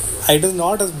team. It is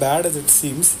not as bad as it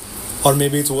seems, or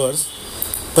maybe it's worse.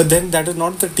 But then that is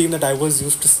not the team that I was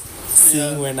used to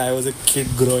seeing when I was a kid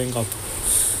growing up.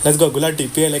 Let's go,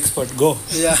 Gulati, PL expert, go.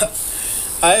 Yeah,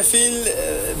 I feel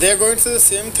they're going through the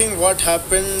same thing what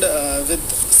happened with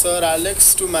Sir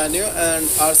Alex to Manu and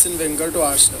Arsene Wenger to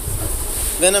Arsenal.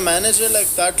 When a manager like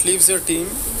that leaves your team,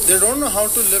 they don't know how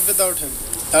to live without him.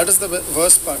 That is the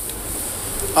worst part.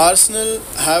 Arsenal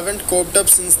haven't coped up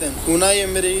since then. Unai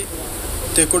Emery,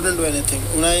 they couldn't do anything.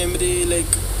 Unai Emery, like,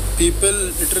 people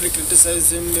literally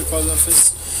criticize him because of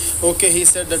his. Okay, he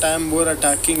said that I am more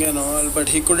attacking and all, but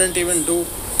he couldn't even do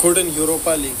good in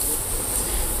Europa League.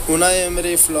 Unai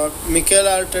Emery flopped. Mikel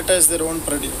Arteta is their own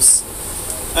produce.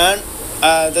 And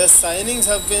the signings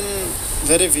have been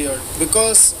very weird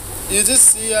because you just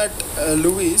see at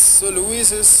Luis. So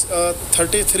Luis is a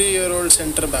 33-year-old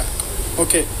centre back.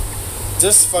 Okay,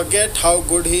 just forget how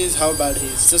good he is, how bad he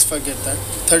is. Just forget that.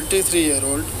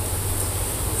 33-year-old.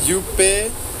 You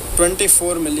pay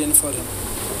 24 million for him.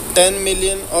 10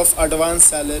 million of advance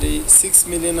salary, 6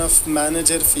 million of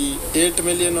manager fee, 8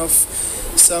 million of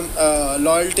some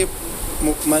loyalty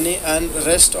money, and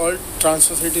rest all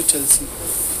transfer fee to Chelsea.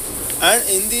 And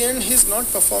in the end, he's not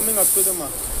performing up to the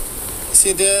mark.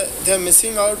 See, they're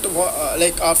missing out.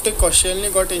 Like after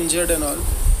Koscielny got injured and all,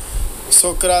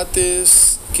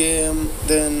 Socrates came.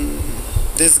 Then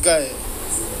this guy,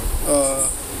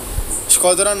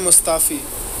 Shkodran Mustafi.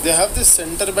 They have this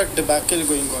centre back debacle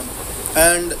going on,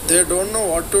 and they don't know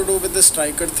what to do with the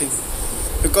striker thing.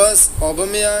 Because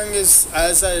Aubameyang is,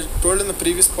 as I told in the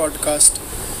previous podcast,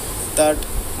 that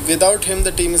without him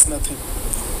the team is nothing.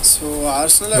 So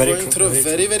Arsenal are going through a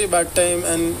very, very bad time.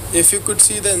 And if you could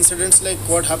see the incidents like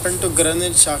what happened to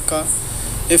Granit Xhaka,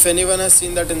 if anyone has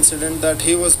seen that incident, that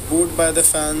he was booed by the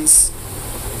fans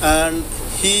and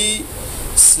he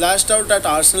slashed out at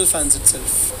Arsenal fans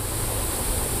itself.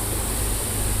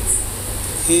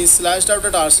 He slashed out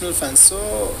at Arsenal fans.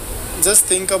 So just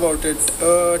think about it.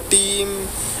 A team,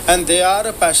 and they are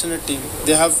a passionate team.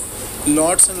 They have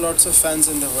lots and lots of fans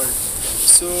in the world.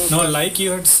 So no, like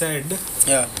you had said,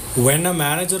 when a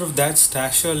manager of that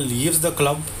stature leaves the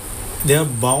club, they are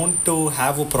bound to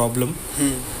have a problem.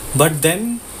 But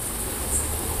then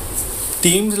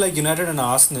teams like United and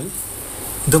Arsenal,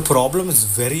 the problem is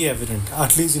very evident.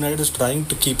 At least United is trying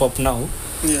to keep up now.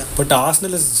 Yeah. But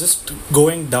Arsenal is just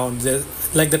going down.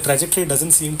 Like the trajectory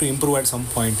doesn't seem to improve at some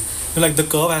point. Like the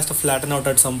curve has to flatten out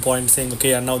at some point, saying,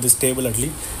 okay, and now this stable at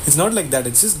least. It's not like that.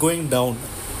 It's just going down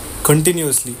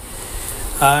continuously.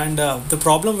 And the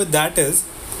problem with that is,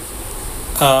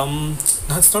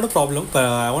 it's not a problem.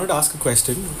 I wanted to ask a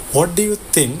question. What do you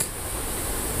think?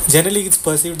 Generally, it's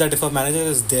perceived that if a manager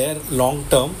is there long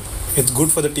term, it's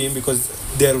good for the team because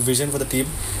their vision for the team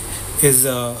is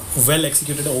well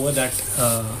executed over that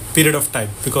period of time.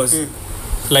 Because,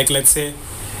 like, let's say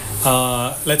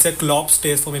Klopp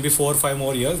stays for maybe 4 or 5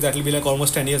 more years. That will be like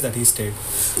almost 10 years that he stayed.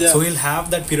 Yeah. So he'll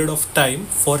have that period of time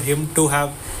for him to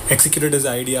have executed his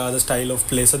idea, the style of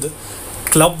play. So the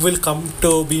club will come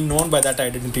to be known by that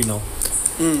identity now.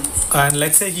 And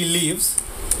let's say he leaves,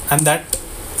 and that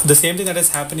the same thing that is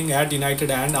happening at United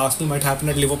and Arsenal might happen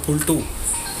at Liverpool too.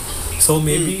 So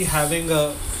maybe having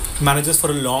managers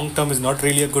for a long term is not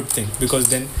really a good thing, because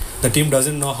then the team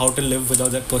doesn't know how to live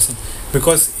without that person.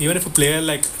 Because even if a player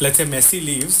like, let's say Messi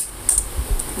leaves,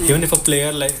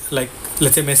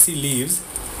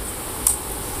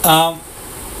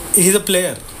 he's a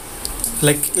player.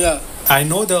 I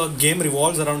know the game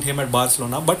revolves around him at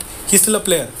Barcelona, but he's still a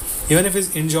player. Even if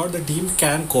he's injured, the team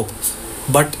can cope.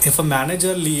 But if a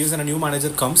manager leaves and a new manager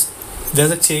comes,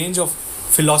 there's a change of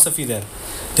philosophy there.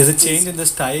 There's a change in the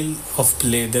style of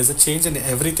play. There's a change in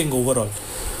everything overall.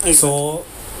 Exactly. So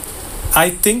I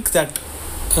think that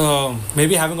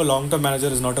maybe having a long-term manager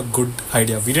is not a good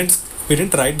idea. We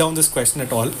didn't write down this question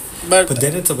at all, but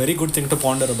then it's a very good thing to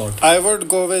ponder about. I would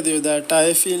go with you that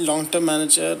I feel long-term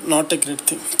manager not a great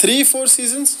thing. 3-4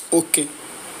 seasons, okay,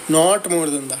 not more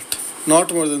than that.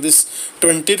 Not more than this.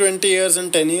 20 years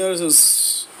and 10 years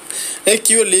is like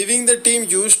you're leaving the team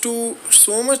used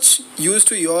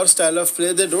to your style of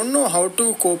play. They don't know how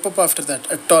to cope up after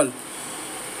that at all.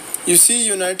 You see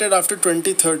United after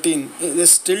 2013, they're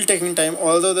still taking time,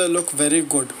 although they look very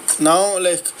good. Now,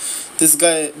 like this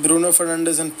guy, Bruno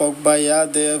Fernandes and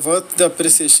Pogba, they are worth the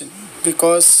appreciation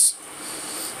because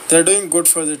they're doing good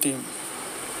for the team.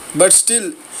 But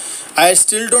still, I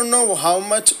still don't know how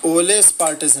much Ole's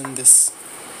part is in this.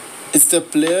 It's the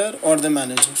player or the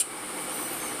manager.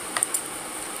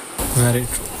 Very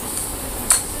true.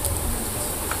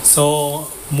 So,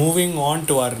 moving on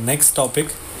to our next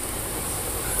topic.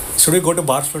 Should we go to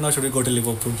Barcelona or should we go to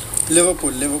Liverpool?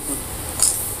 Liverpool.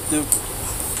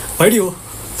 Why do you?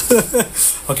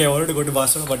 Okay, I wanted to go to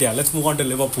Barcelona, but yeah, let's move on to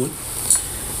Liverpool.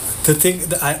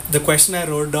 The question I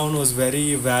wrote down was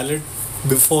very valid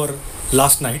before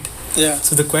last night. Yeah.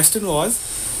 So the question was,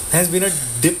 there has been a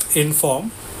dip in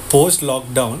form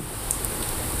post-lockdown,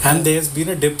 and there's been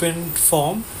a dip in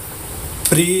form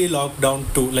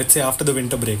pre-lockdown too, let's say after the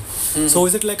winter break. So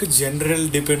is it like a general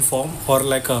dip in form or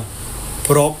like a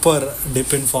proper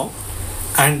dip in form?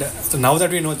 And so now that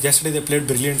we know, yesterday they played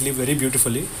brilliantly, very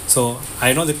beautifully. So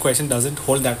I know the question doesn't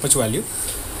hold that much value.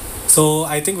 So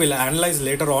I think we'll analyze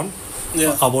later on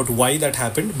about why that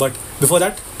happened. But before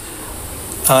that,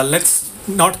 let's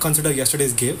not consider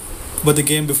yesterday's game, but the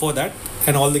game before that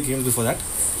and all the games before that.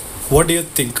 What do you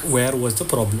think? Where was the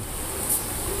problem?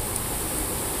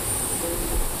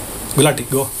 Gulati,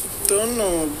 go. Don't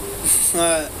know.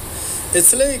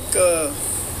 It's like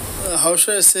how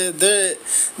should I say?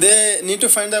 They need to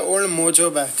find their old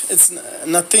mojo back. It's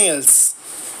nothing else.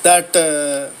 That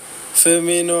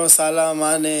Firmino, Salah,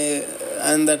 Mane,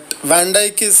 and that Van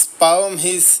Dijk is Pawam.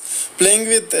 He's playing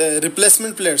with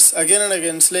replacement players again and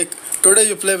again. It's like today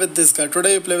you play with this guy.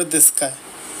 Today you play with this guy.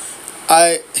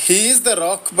 He is the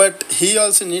rock, but he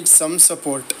also needs some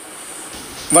support.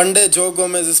 One day Joe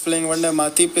Gomez is playing, one day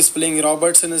Matip is playing,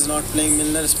 Robertson is not playing,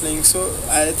 Milner is playing. So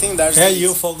I think that's... Hey,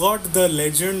 you forgot the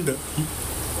legend.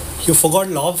 You forgot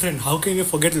Lovren. How can you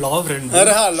forget Lovren?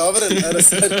 Lovren.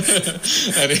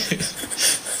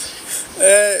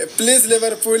 Please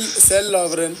Liverpool, sell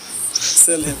Lovren.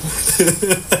 Sell him.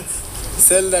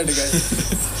 Sell that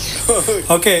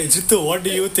guy. Okay, Jittu, what do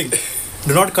you think?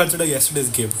 Do not consider yesterday's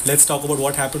game. Let's talk about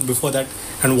what happened before that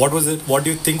and what do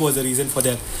you think was the reason for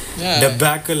their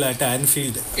debacle at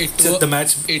Anfield? The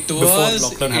match before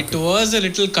lockdown happened. It was a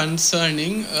little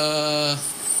concerning.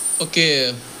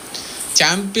 Okay,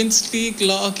 Champions League,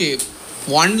 okay,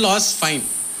 one loss, fine.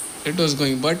 It was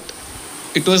going, but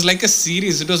it was like a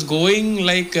series. It was going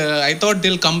like I thought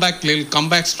they'll come back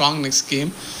strong next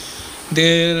game.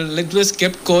 It was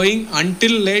kept going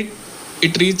until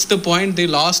it reached the point they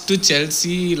lost to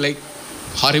Chelsea like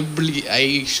horribly.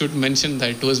 I should mention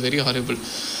that it was very horrible.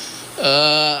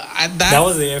 That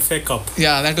was the FA Cup.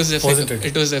 Yeah, that was the FA Cup. It?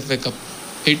 It was the FA Cup.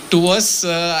 It was.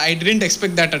 I didn't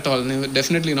expect that at all.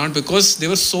 Definitely not, because they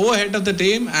were so ahead of the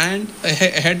game and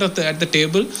ahead of at the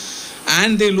table,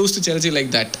 and they lose to Chelsea like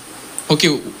that.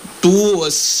 Okay, two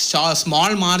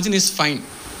small margin is fine,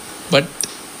 but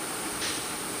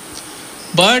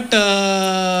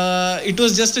it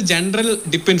was just a general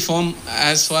dip in form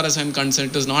as far as I'm concerned.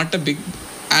 It was not a big,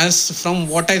 as from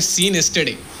what I've seen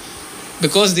yesterday,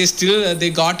 because they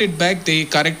got it back, they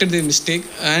corrected their mistake.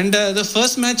 And the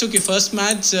first match,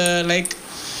 like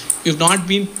you've not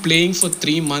been playing for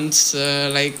 3 months,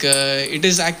 it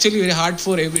is actually very hard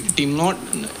for every team.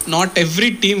 Not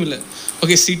every team will.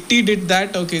 Okay, City did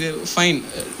that. Okay, fine.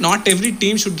 Not every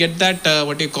team should get that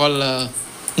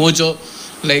mojo.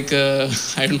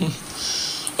 I don't know.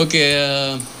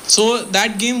 Okay, so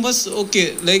that game was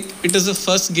okay. Like it is the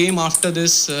first game after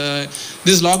this.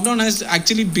 This lockdown is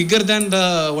actually bigger than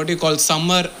the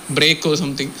summer break or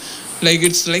something. Like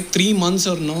it's like 3 months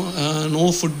or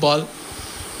no football.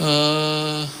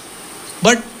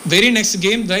 But very next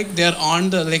game, like they are on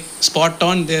the spot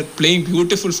on. They are playing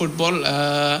beautiful football.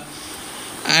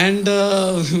 And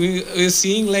we're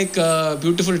seeing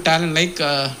beautiful talent.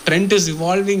 Trent is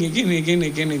evolving again.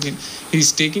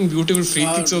 He's taking beautiful free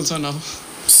kicks also now.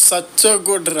 Such a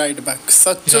good right back.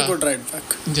 A good right back.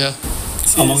 Yeah.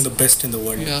 Among the best in the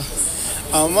world. Yeah.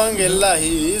 Among Ella,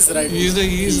 he is right. He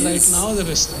is right now the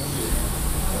best.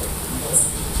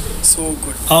 So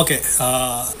good. Okay.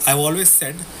 I've always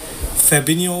said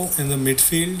Fabinho in the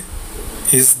midfield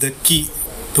is the key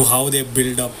to how they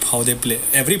build up, how they play.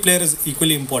 Every player is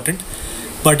equally important,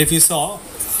 but if you saw,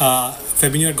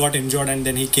 Fabinho got injured and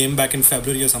then he came back in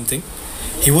February or something.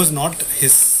 He was not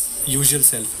his usual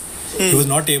self. He was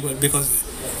not able, because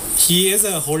he is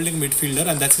a holding midfielder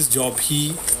and that's his job.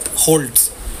 He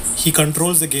holds. He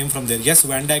controls the game from there. Yes,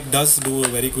 Van Dijk does do a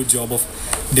very good job of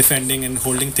defending and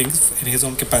holding things in his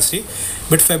own capacity,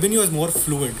 but Fabinho is more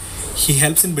fluid. He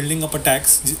helps in building up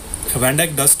attacks. Van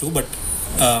Dijk does too, but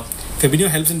Fabinho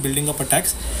helps in building up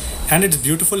attacks, and it's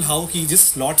beautiful how he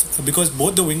just slots, because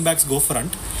both the wing backs go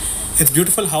front. It's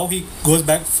beautiful how he goes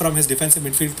back from his defensive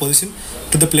midfield position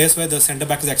to the place where the centre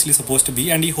back is actually supposed to be,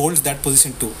 and he holds that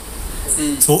position too.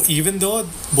 So even though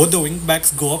both the wing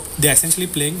backs go up, they're essentially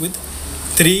playing with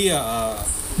 3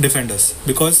 defenders,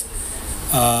 because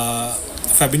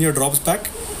Fabinho drops back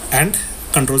and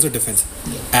controls the defense.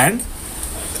 And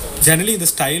generally in the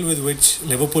style with which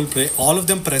Liverpool play, all of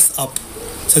them press up.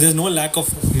 So there's no lack of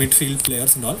midfield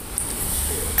players and all.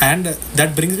 And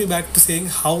that brings me back to saying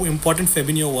how important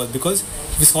Fabinho was, because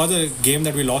we saw the game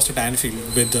that we lost at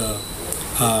Anfield with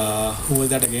who was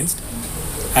that against?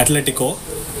 Atletico.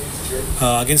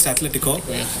 Against Atletico.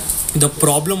 Yeah. The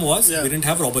problem was Yeah. we didn't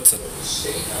have Robertson.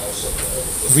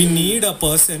 We need a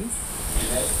person.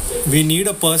 We need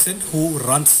a person who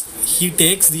runs. He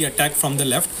takes the attack from the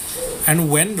left, and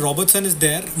when Robertson is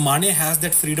there, Mane has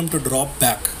that freedom to drop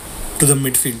back to the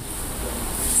midfield.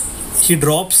 He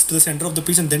drops to the center of the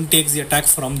pitch and then takes the attack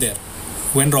from there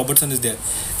when Robertson is there.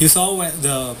 You saw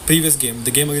the previous game,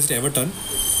 the game against Everton,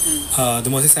 the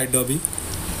Merseyside derby.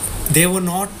 They were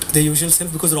not the usual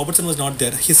self because Robertson was not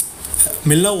there. His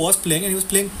Milner was playing and he was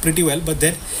playing pretty well, but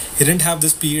then he didn't have the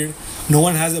speed. No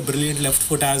one has a brilliant left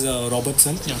foot as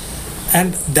Robertson, Yeah.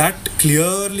 and that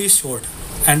clearly showed.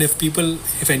 And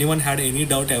if anyone had any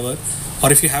doubt ever,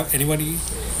 or if you have anybody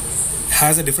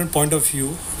has a different point of view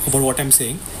about what I'm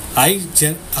saying, I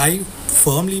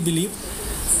firmly believe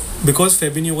because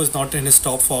Fabinho was not in his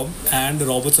top form and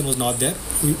Robertson was not there,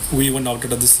 we were knocked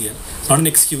out of the CL. Not an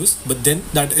excuse, but then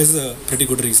that is a pretty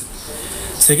good reason.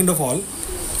 Second of all,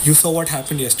 you saw what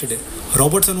happened yesterday.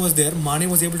 Robertson was there, Mane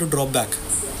was able to drop back.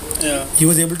 Yeah. He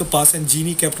was able to pass and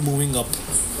Gini kept moving up.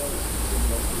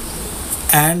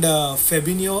 And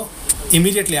Fabinho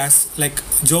immediately, as like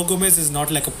Joe Gomez is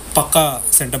not like a pakka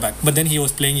centre back, but then he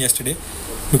was playing yesterday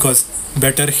because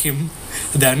better him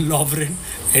than Lovren.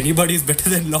 Anybody is better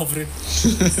than Lovren.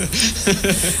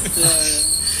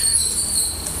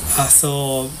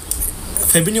 So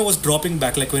Fabinho was dropping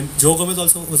back, like when Joe Gomez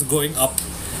also was going up.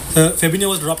 Fabinho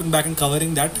was dropping back and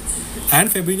covering that, and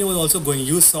Fabinho was also going.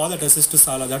 You saw that assist to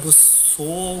Salah. That was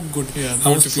so good. Yeah,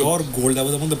 that was beautiful. pure gold. That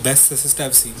was among the best assists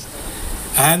I've seen.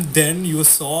 And then you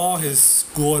saw his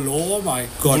goal. Oh my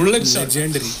God, Bullet shot.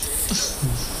 legendary.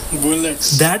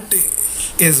 Bullets. That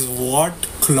is what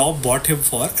Klopp bought him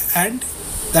for, and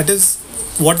that is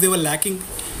what they were lacking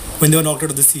when they were knocked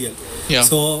out of the CL. Yeah.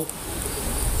 So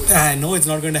I know it's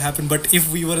not going to happen, but if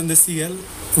we were in the CL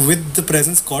with the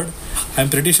present squad, I'm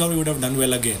pretty sure we would have done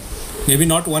well again. Maybe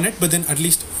not won it, but then at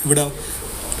least we would have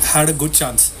had a good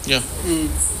chance. Yeah.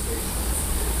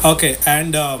 Okay,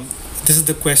 and this is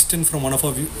the question from one of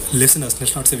our listeners,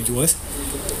 let's not say viewers.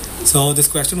 So this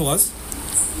question was,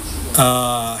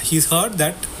 he's heard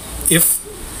that if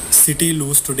City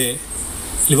lose today,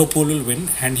 Liverpool will win,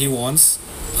 and he wants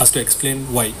us to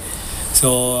explain why.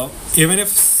 So even if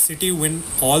City win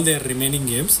all their remaining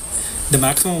games, the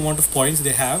maximum amount of points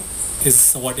they have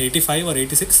is what, 85 or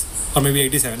 86 or maybe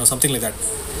 87 or something like that,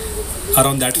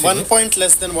 around that figure. 1 point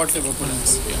less than what Liverpool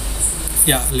has.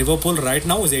 Yeah, Liverpool right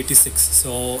now is 86.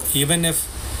 So even if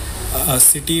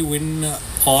City win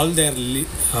all their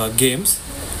games,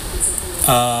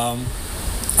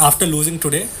 after losing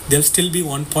today, they'll still be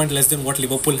 1 point less than what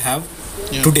Liverpool have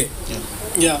today.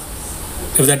 Yeah.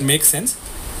 If that makes sense,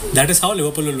 that is how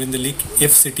Liverpool will win the league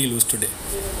if City lose today.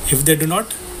 If they do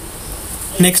not,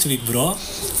 next week, bro,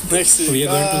 Next week. we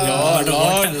are going to win. No matter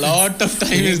what happens. Lot of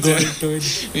time We are is going there. to win.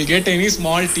 We get any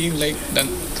small team like done.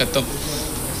 Khatam.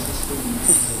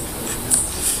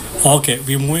 Okay,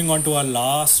 we're moving on to our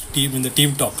last team in the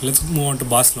team talk. Let's move on to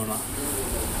Barcelona.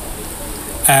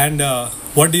 And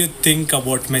what do you think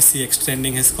about Messi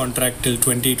extending his contract till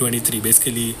 2023,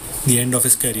 basically the end of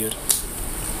his career?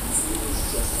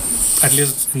 At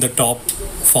least in the top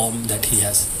form that he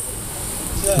has.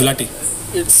 Gulati.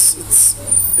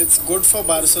 It's good for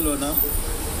Barcelona.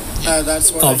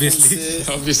 That's what Obviously. I can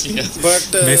say. Obviously, yeah. But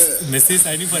Messi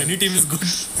signing for any team is good.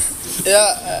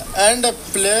 yeah, and a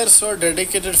player so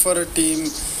dedicated for a team.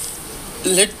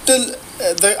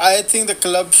 I think the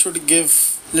club should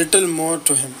give little more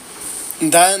to him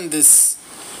than this.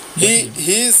 He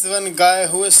is one guy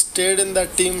who has stayed in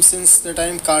that team since the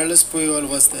time Carlos Puyol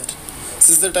was there,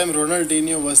 since the time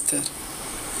Ronaldinho was there.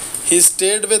 He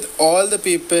stayed with all the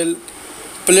people,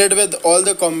 played with all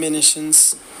the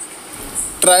combinations,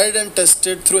 tried and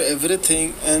tested through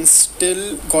everything, and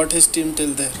still got his team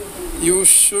till there. You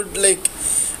should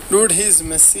dude, he's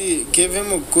Messi. Give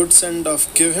him a good send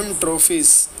off. Give him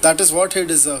trophies. That is what he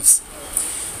deserves.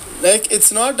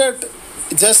 It's not that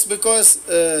just because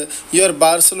you're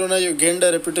Barcelona, you gained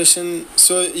a reputation,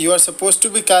 so you are supposed to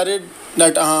be carried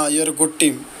that you're a good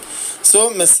team. So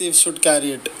Messi should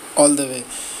carry it all the way.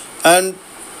 And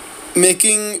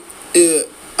making,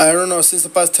 I don't know, since the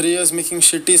past 3 years, making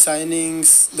shitty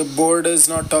signings, the board is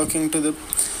not talking to the...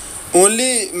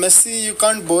 Only Messi, you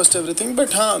can't boast everything, but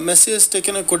Messi has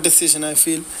taken a good decision, I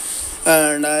feel.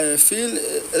 And I feel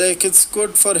like it's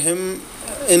good for him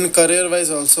in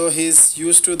career-wise also. He's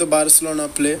used to the Barcelona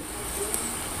play.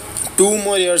 2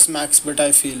 more years max, but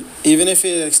I feel even if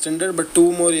he extended, but 2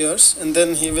 more years, and then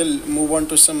he will move on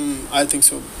to some, I think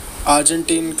so,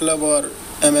 Argentine club or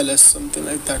MLS, something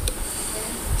like that.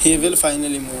 He will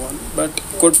finally move on, but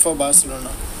good for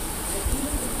Barcelona.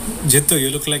 Jitto, you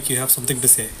look like you have something to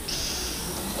say.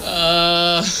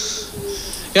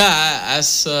 Yeah, as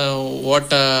what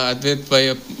Advait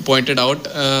Bhai pointed out,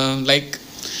 like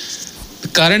the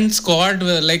current squad,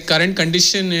 like current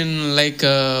condition in like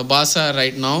Barca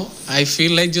right now, I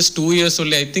feel like just 2 years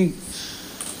only. I think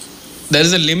there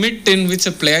is a limit in which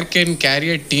a player can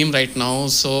carry a team right now.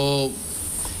 So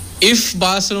if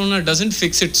Barcelona doesn't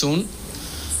fix it soon,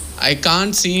 I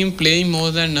can't see him playing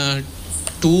more than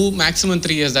 2, maximum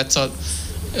 3 years. That's all,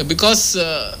 because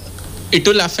it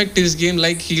will affect his game.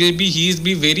 Like he's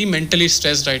be very mentally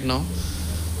stressed right now.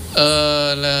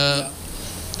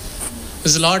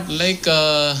 There's a lot like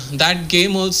that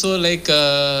game also. Like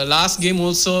last game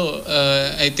also,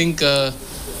 I think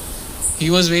he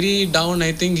was very down.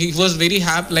 I think he was very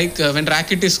happy. Like when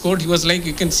Rakitic scored, he was like,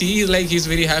 you can see like he's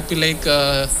very happy. Like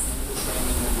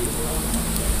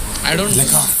I don't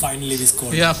like finally we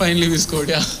scored. Yeah, finally we scored.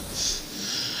 Yeah.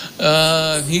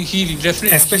 He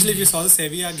definitely, especially if you saw the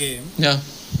Sevilla game. Yeah.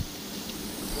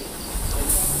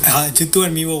 Jittu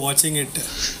and me were watching it,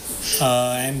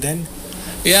 and then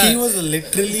he was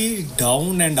literally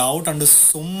down and out under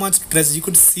so much stress. You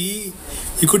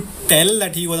could tell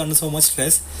that he was under so much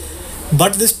stress.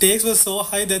 But the stakes were so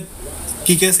high that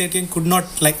Kike Setien could not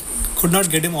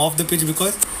get him off the pitch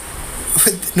because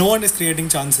no one is creating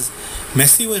chances.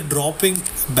 Messi was dropping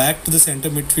back to the center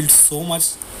midfield so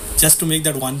much just to make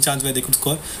that one chance where they could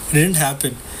score. It didn't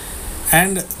happen,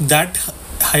 and that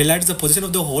highlights the position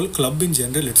of the whole club in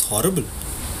general. It's horrible.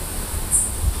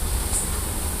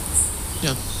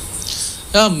 Yeah.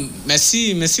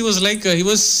 Messi was like he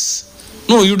was.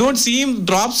 No, you don't see him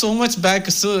drop so much back.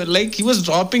 So like he was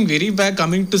dropping very back,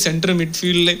 coming to center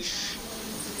midfield.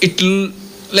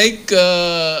 Like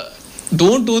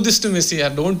don't do this to Messi. Yeah,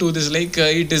 don't do this. Like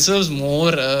he deserves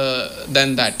more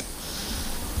than that.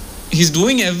 He's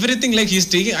doing everything. Like he's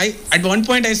taking. At one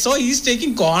point I saw he's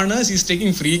taking corners, he's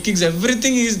taking free kicks.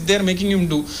 Everything they're making him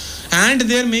do, and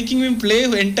they're making him play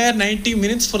entire 90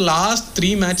 minutes for last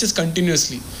 3 matches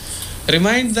continuously.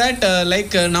 Remind that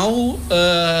now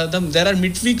there are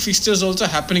midweek fixtures also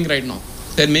happening right now.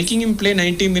 They're making him play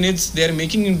 90 minutes. They're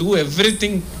making him do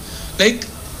everything. Like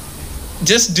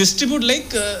just distribute.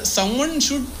 Like someone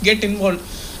should get involved.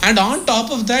 And on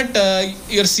top of that,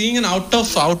 you're seeing an out of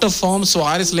form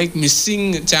Suarez, like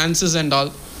missing chances and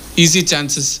all, easy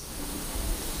chances.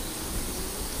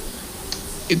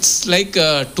 It's like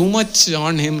too much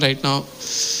on him right now.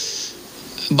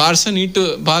 Barca need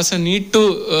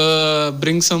to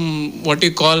bring some what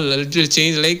you call a little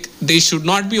change. Like they should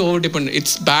not be over dependent.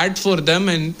 It's bad for them,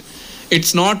 and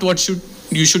it's not what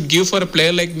you should give for a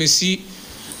player like Messi.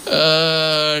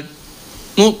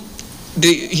 No.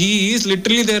 He is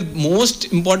literally their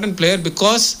most important player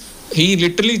because he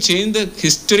literally changed the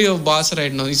history of Barca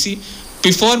right now. You see,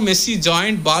 before Messi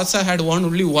joined, Barca had won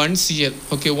only one CL.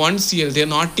 Okay, one CL. They were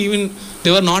not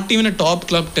even a top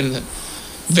club till then.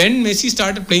 When Messi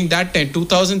started playing that time,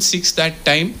 2006, that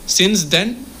time, since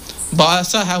then,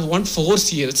 Barca have won 4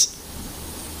 CLs.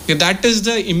 Okay, that is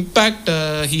the impact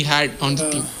he had on the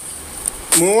team.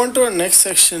 Move on to our next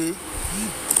section.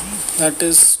 That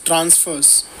is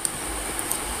transfers.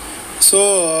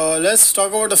 So let's talk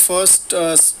about the first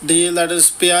deal, that is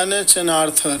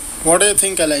Pjanic-Arthur. What do you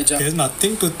think, Elijah? There's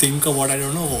nothing to think about. I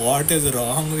don't know what is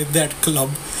wrong with that club.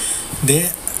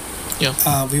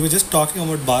 We were just talking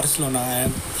about Barcelona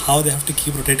and how they have to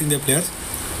keep rotating their players.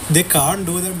 They can't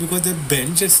do that because their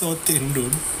bench is so thin,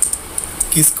 dude.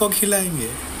 Kisko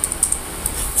खिलाएंगे?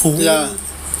 Who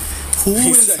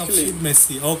will substitute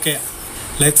Messi? Okay,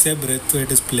 let's say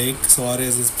Braithwaite is playing,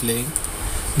 Suarez is playing,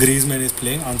 Griezmann is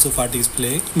playing, Ansu Fati is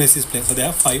playing, Messi is playing. So they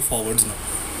have 5 forwards now.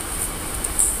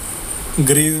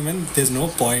 Griezmann, there's no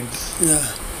point.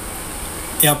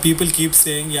 Yeah, people keep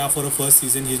saying, for a first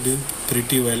season he's doing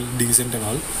pretty well, decent and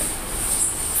all.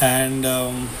 And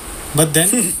but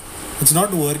then it's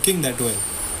not working that well.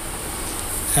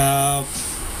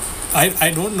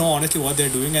 I don't know honestly what they're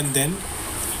doing. And then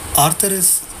Arthur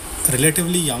is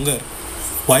relatively younger.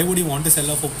 Why would he want to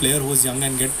sell off a player who's young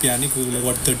and get Pjanic who's like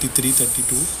what, 33,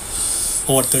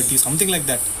 32 or 30, something like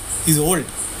that? He's old.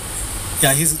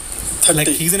 Yeah, he's 30. Like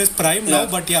he's in his prime now,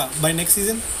 but by next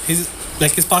season he's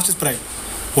past his prime.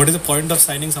 What is the point of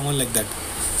signing someone like that?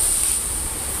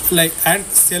 Like, and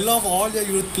sell off all your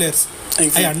youth players.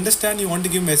 Exactly. I understand you want to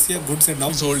give Messi a good send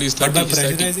off, but by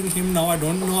pressurizing him now, I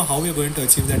don't know how we're going to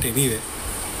achieve that anyway.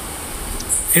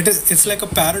 It's like a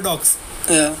paradox.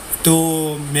 Yeah.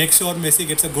 to make sure Messi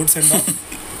gets a good send off,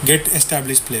 get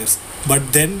established players.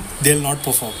 But then they'll not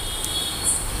perform.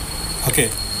 Okay.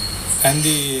 And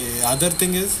the other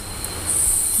thing is,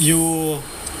 you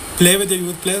play with the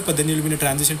youth players, but then you'll be in a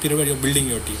transition period where you're building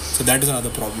your team. So that is another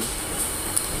problem.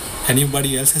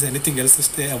 Anybody else has anything else to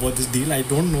say about this deal? I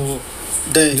don't know.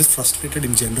 I'm just frustrated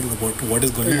in general about what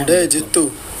is going on.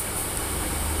 Jittu.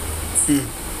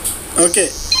 Okay.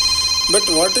 But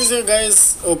what is your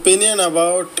guys' opinion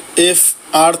about if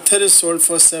Arthur is sold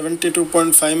for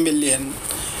 72.5 million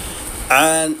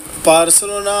and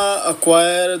Barcelona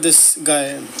acquire this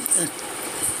guy?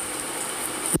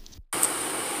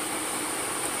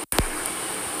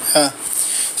 Yeah.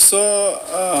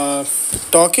 So,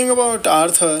 talking about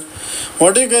Arthur,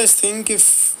 what do you guys think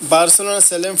if Barcelona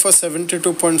sell him for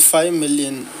 72.5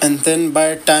 million and then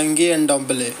buy Tanguy and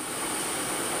Dombele?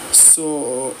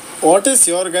 So, what is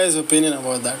your guys' opinion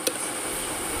about that?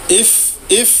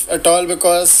 If at all,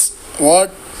 because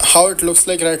how it looks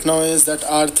like right now is that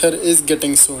Arthur is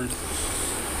getting sold,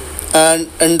 and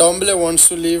Ndombele wants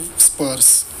to leave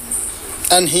Spurs,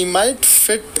 and he might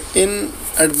fit in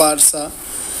at Barca.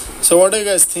 So what do you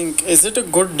guys think? Is it a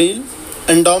good deal?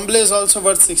 And Ndombele is also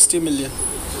worth 60 million.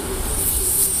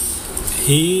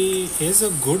 He is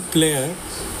a good player,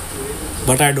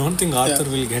 but I don't think Arthur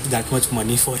will get that much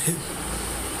money for him.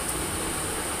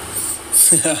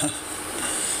 Yeah,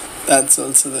 that's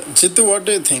also there. Jittu, what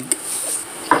do you think?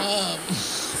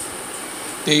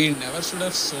 They never should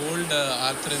have sold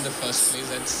Arthur in the first place.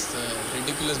 That's a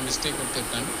ridiculous mistake what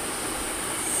they've done.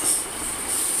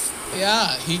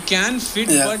 Yeah, he can fit,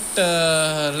 but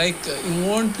he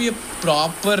won't be a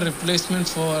proper replacement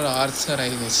for Arthur, I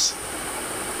guess.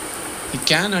 He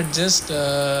can adjust.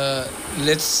 No,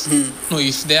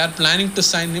 if they are planning to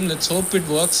sign him, let's hope it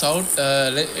works out.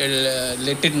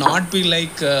 Let it not be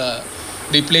like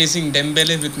replacing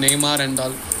Dembele with Neymar and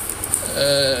all.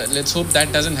 Let's hope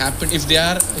that doesn't happen. If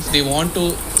they want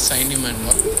to sign him and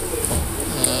all.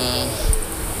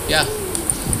 Yeah.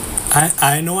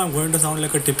 I know I'm going to sound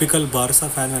like a typical Barca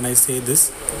fan when I say this.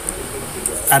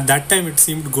 At that time, it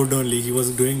seemed good only. He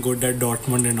was doing good at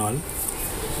Dortmund and all.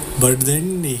 But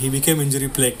then he became injury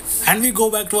plagued. And we go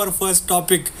back to our first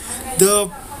topic. The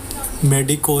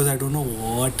medicos. I don't know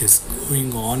what is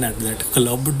going on at that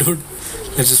club, dude.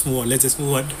 Let's just move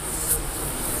on.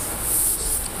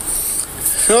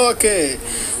 Okay.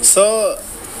 So,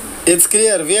 it's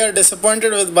clear. We are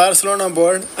disappointed with Barcelona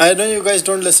board. I know you guys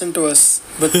don't listen to us.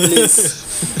 But please,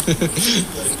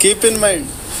 keep in mind,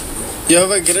 you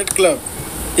have a great club.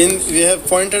 We have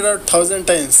pointed out 1,000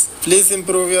 times. Please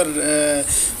improve your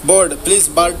board. Please,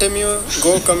 Bartomeu,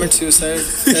 go commit suicide.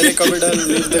 Eric Abidal,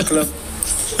 leave the club.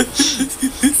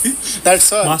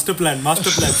 That's all. Master plan.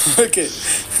 Okay.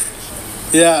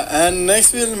 Yeah, and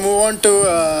next we'll move on to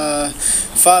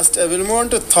we'll move on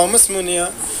to Thomas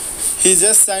Meunier. He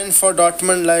just signed for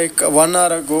Dortmund like 1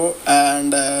 hour ago.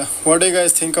 And what do you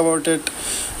guys think about it?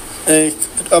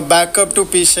 A backup to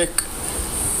Pjanic.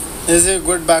 Is it a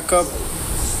good backup?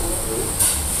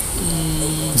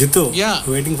 Jittu, yeah,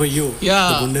 waiting for you.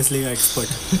 Yeah, the Bundesliga expert.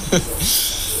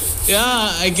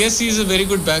 Yeah, I guess he's a very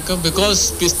good backup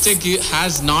because Pjanic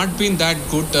has not been that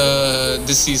good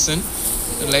this season.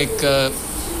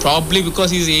 Probably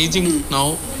because he's aging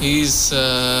now. He's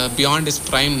beyond his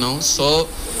prime now. So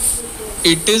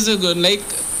it is a good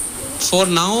for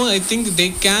now. I think they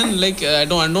can I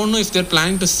don't know if they're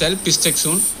planning to sell Pjanic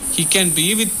soon. He can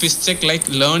be with Pjanic,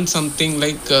 learn something.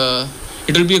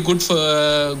 It will be a good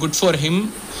for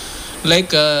him.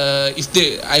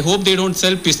 I hope they don't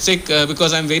sell Pjanic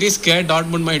because I'm very scared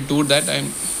Dortmund might do that.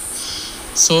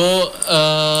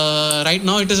 Right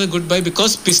now it is a good buy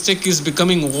because Pjanic is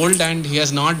becoming old and he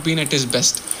has not been at his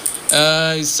best.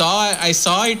 I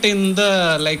saw it in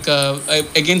the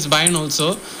against Bayern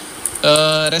also.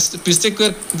 Pjanic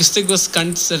was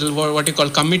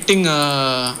committing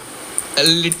a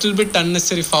little bit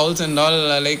unnecessary fouls and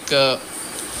all.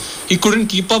 He couldn't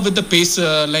keep up with the pace,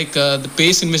 the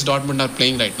pace in which Dortmund are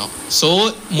playing right now.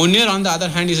 So Meunier, on the other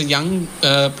hand, is a young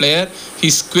player.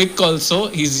 He's quick also.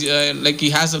 He's he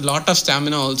has a lot of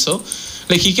stamina also.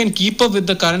 He can keep up with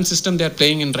the current system they are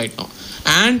playing in right now.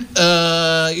 And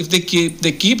if they keep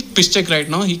Pjanic right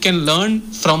now, he can learn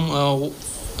from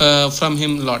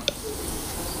him a lot.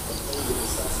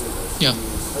 Yeah.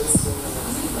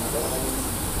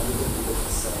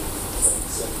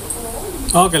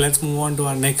 Okay, let's move on to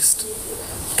our next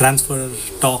transfer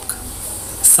talk.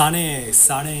 Sane.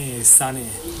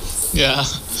 Yeah,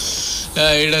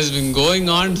 it has been going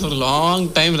on for a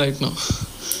long time right now.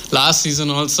 Last season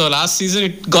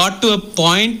it got to a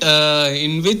point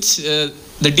in which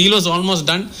The deal was almost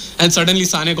done, and suddenly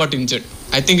Sane got injured.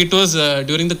 I think it was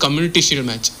during the Community Shield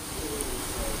match.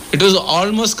 It was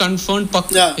almost confirmed.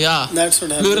 Yeah, that's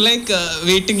what happened. We were like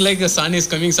waiting, like Sane is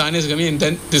coming, and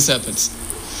then this happens.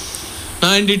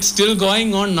 And it's still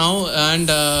going on now. And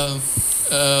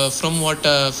from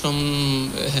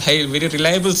very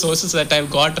reliable sources that I've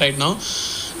got right now,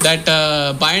 that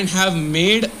Bayern have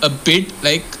made a bid,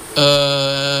 like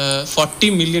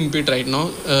 40 million bid right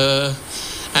now.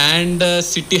 And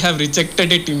City have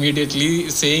rejected it immediately,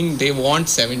 saying they want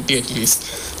 70 at least.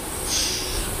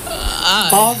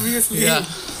 Obviously. Yeah.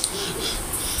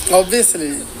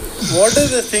 Obviously. What do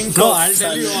they think No, of I'll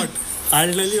tell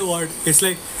you what. It's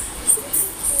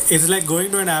like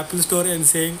going to an Apple store and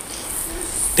saying,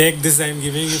 take this, I'm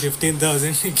giving you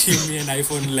 15,000, give me an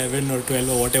iPhone 11 or 12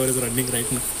 or whatever is running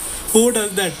right now. Who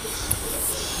does that?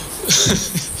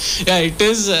 Yeah, it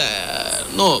is.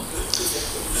 No.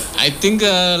 I think,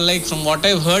 like from what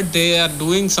I've heard, they are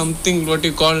doing something what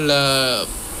you call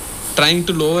trying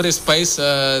to lower his price.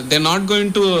 They're not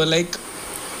going to like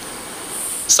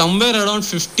somewhere around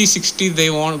 50-60. They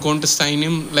going to sign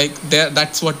him. Like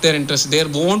that's what their interest. They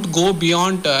won't go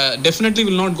beyond. Definitely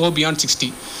will not go beyond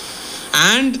 60.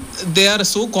 And they are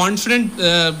so confident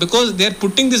because they are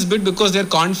putting this bid because they are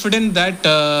confident that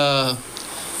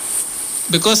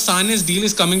because Sane's deal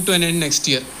is coming to an end next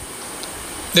year.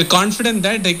 They're confident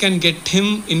that they can get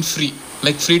him in free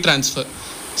transfer.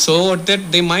 So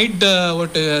that they might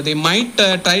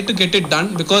try to get it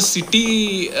done because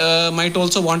City might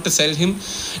also want to sell him.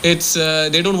 It's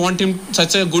they don't want him,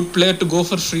 such a good player, to go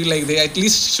for free. Like, they at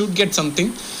least should get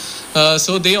something.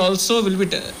 So they also will be.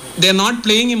 They're not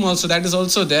playing him also. That is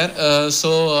also there.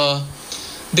 So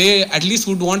they at least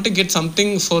would want to get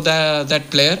something for that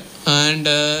player, and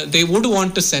they would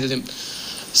want to sell him.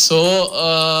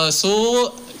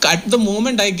 So at the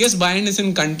moment, I guess Bayern is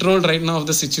in control right now of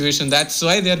the situation. That's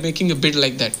why they are making a bid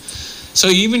like that. So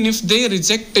even if they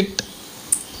reject it,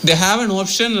 they have an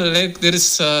option. Like, there is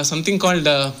something called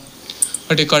a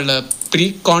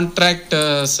pre-contract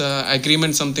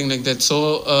agreement, something like that.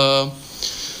 So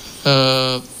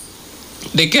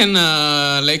they can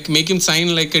like make him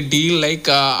sign like a deal, like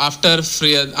after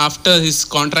his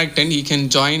contract end, he can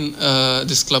join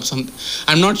this club.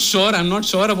 I'm not sure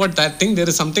about that thing. There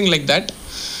is something like that.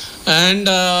 And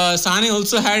Sane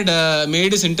also had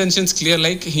made his intentions clear,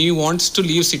 like he wants to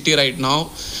leave City right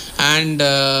now. And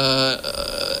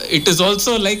it is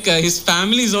also like his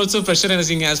family is also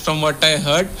pressurizing, as from what I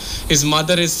heard. His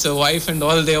mother, his wife and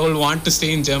all, they all want to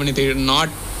stay in Germany.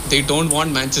 They don't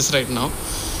want Manchester right now.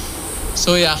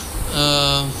 So yeah,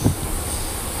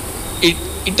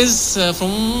 it is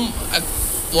from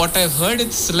what I've heard,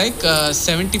 it's like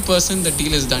 70% the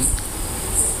deal is done.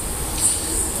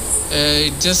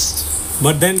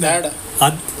 But then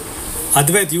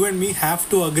Advait, you and me have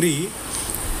to agree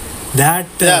that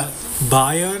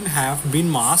Bayern have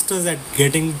been masters at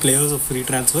getting players of free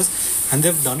transfers, and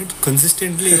they've done it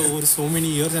consistently over so many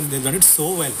years, and they've done it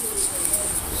so well.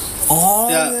 All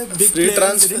the big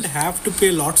players didn't have to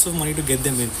pay lots of money to get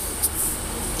them in.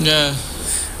 Yeah.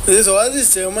 There's all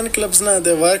these German clubs now,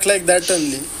 they work like that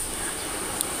only.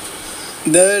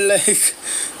 They're like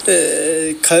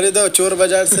खरीदो चोर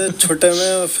बाजार से छोटे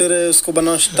में और फिर उसको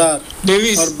बनाओ स्टार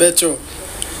और बेचो.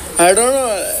 I don't know,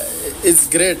 it's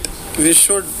great. We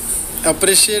should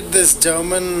appreciate this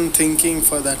German thinking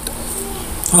for that.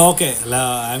 Okay,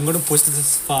 I'm going to push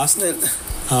this fast.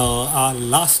 Our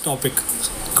last topic,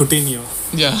 Coutinho.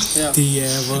 Yeah. The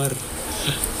ever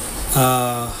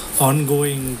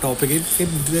ongoing topic. It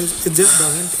just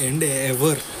doesn't end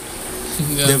ever.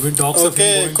 Yeah. There have been talks of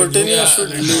him going Coutinho should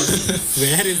leave.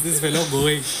 Where is this fellow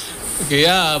going? Okay,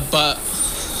 yeah, but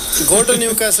go to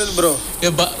Newcastle, bro. Yeah,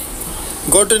 but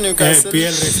go to Newcastle.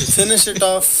 PL races. Finish it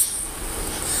off.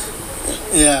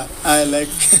 Yeah, I like.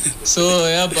 So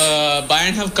yeah,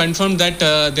 Bayern have confirmed that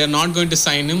they are not going to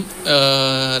sign him.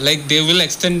 Like, they will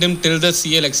extend him till the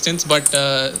CL extends, but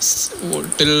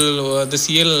till the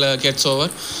CL gets over.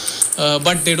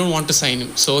 But they don't want to sign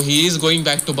him. So he is going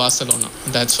back to Barcelona.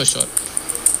 That's for sure.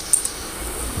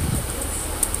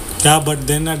 Yeah, but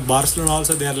then at Barcelona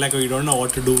also they are like, we don't know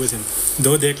what to do with him.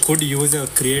 Though they could use a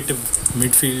creative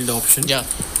midfield option. Yeah.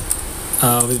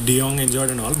 With De Jong injured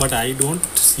and all, but I don't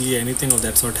see anything of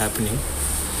that sort happening.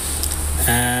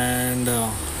 And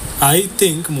I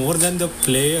think more than the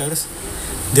players,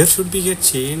 there should be a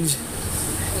change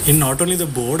in not only the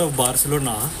board of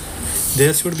Barcelona,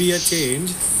 there should be a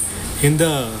change in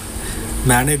the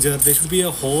manager. There should be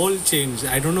a whole change.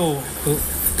 I don't know,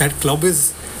 that club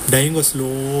is dying a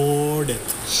slow death.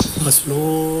 A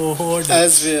slow death.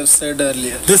 As we have said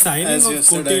earlier. The signing of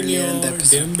Cutinho,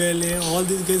 Dembele, all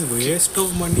these guys, waste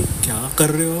of money. Kya kar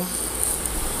rahe ho?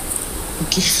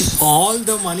 All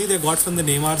the money they got from the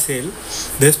Neymar sale,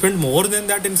 they spent more than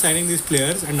that in signing these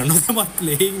players, and none of them are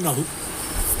playing now.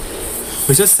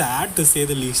 Which is sad to say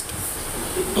the least.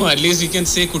 No, at least we can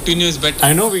say Coutinho is better.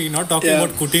 I know we're not talking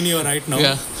about Coutinho right now.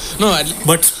 Yeah. No,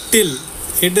 but still,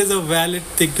 it is a valid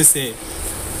thing to say.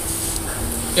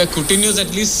 Yeah, Coutinho is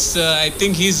at least, I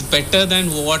think he's better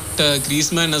than what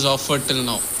Griezmann has offered till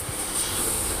now.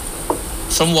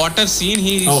 From what I've seen,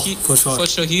 for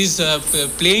sure he's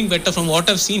playing better. From what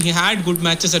I've seen, he had good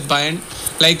matches at Bayern.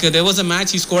 Like there was a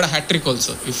match he scored a hat-trick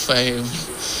also. If I'm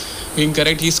being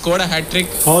correct, he scored a hat-trick.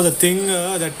 Oh, the thing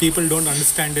that people don't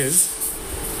understand is...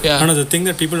 the thing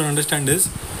that people don't understand is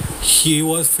he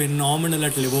was phenomenal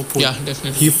at Liverpool. Yeah,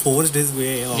 definitely. He forced his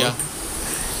way out. Yeah.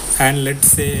 And let's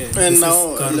say... And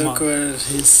now look where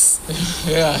he's...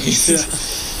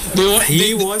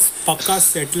 He was pakka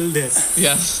settled there.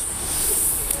 Yeah.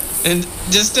 And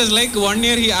just as like 1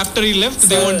 year after he left,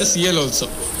 they won the CL also.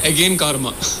 Again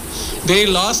karma. They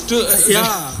lost to...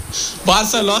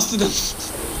 Barca lost to them.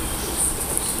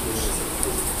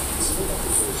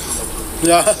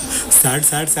 Yeah. Sad.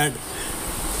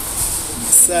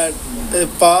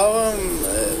 Pavam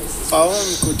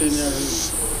Coutinho.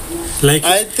 Like,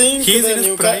 I think he's in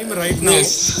his prime right now.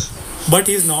 Yes. But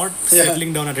he's not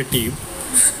settling down at a team.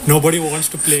 Nobody wants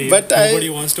to play him. Nobody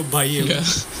wants to buy him. Yeah.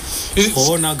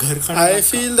 I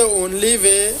feel the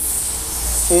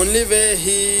only way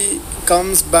he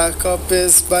comes back up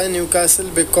is by Newcastle,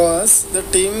 because the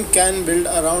team can build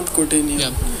around Coutinho.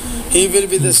 Yeah. He will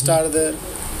be the star there.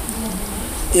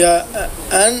 Yeah,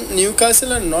 and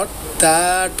Newcastle are not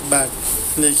that bad.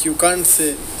 Like, you can't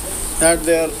say that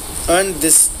they are, and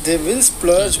they will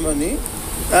splurge money.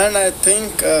 And I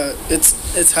think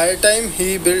it's high time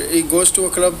he goes to a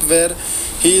club where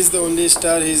he is the only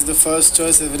star, he is the first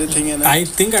choice, everything. And I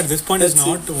think at this point it's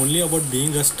not only about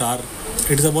being a star,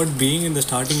 it is about being in the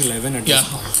starting 11 at this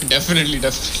point. Definitely.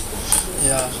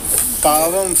 Yeah,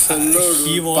 Pavam fellow.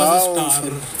 He was a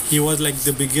star. He was like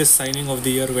the biggest signing of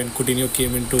the year when Coutinho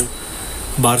came into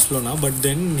Barcelona, but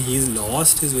then he's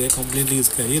lost his way completely. His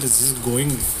career is just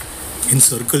going in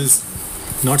circles,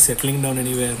 not settling down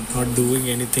anywhere, not doing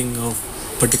anything of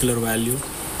particular value.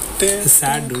 It's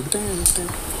sad, dude.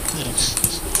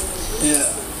 Yeah.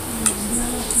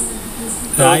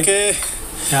 Right. Okay.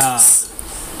 Yeah.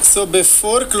 So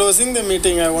before closing the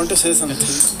meeting, I want to say something.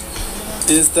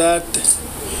 Is that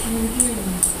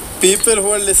people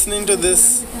who are listening to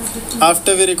this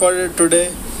after we recorded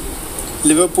today,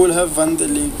 Liverpool have won the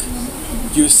league.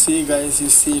 You see, guys,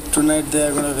 tonight they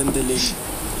are going to win the league.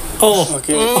 Oh,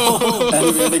 okay. And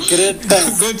we had a great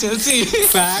time. Go Chelsea.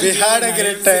 We had a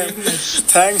great time.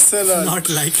 Thanks a lot. Not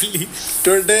likely.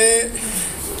 Today,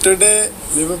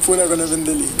 Liverpool are going to win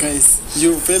the league, guys.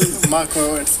 You will mark my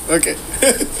words. Okay.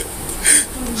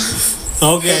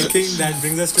 Okay, I think that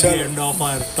brings us to the end of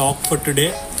our talk for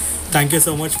today. Thank you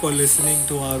so much for listening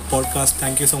to our podcast.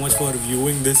 Thank you so much for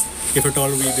viewing this. If at all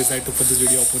we decide to put this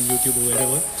video up on YouTube or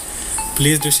wherever,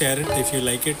 please do share it if you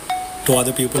like it to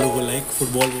other people who like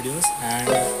football videos. And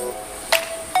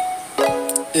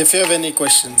if you have any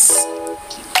questions,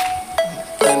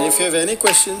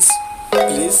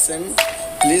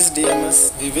 please DM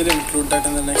us. We will include that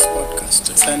in the next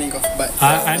podcast. Signing off. Bye.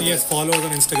 And yes, follow us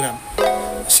on Instagram.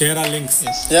 Share our links.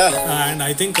 Yes. Yeah. And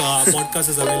I think our podcast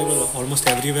is available almost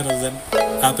everywhere other than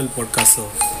Apple Podcasts. So,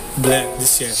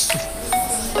 just share.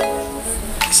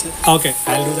 Okay,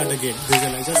 I'll do that again. This is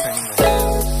Elijah signing off.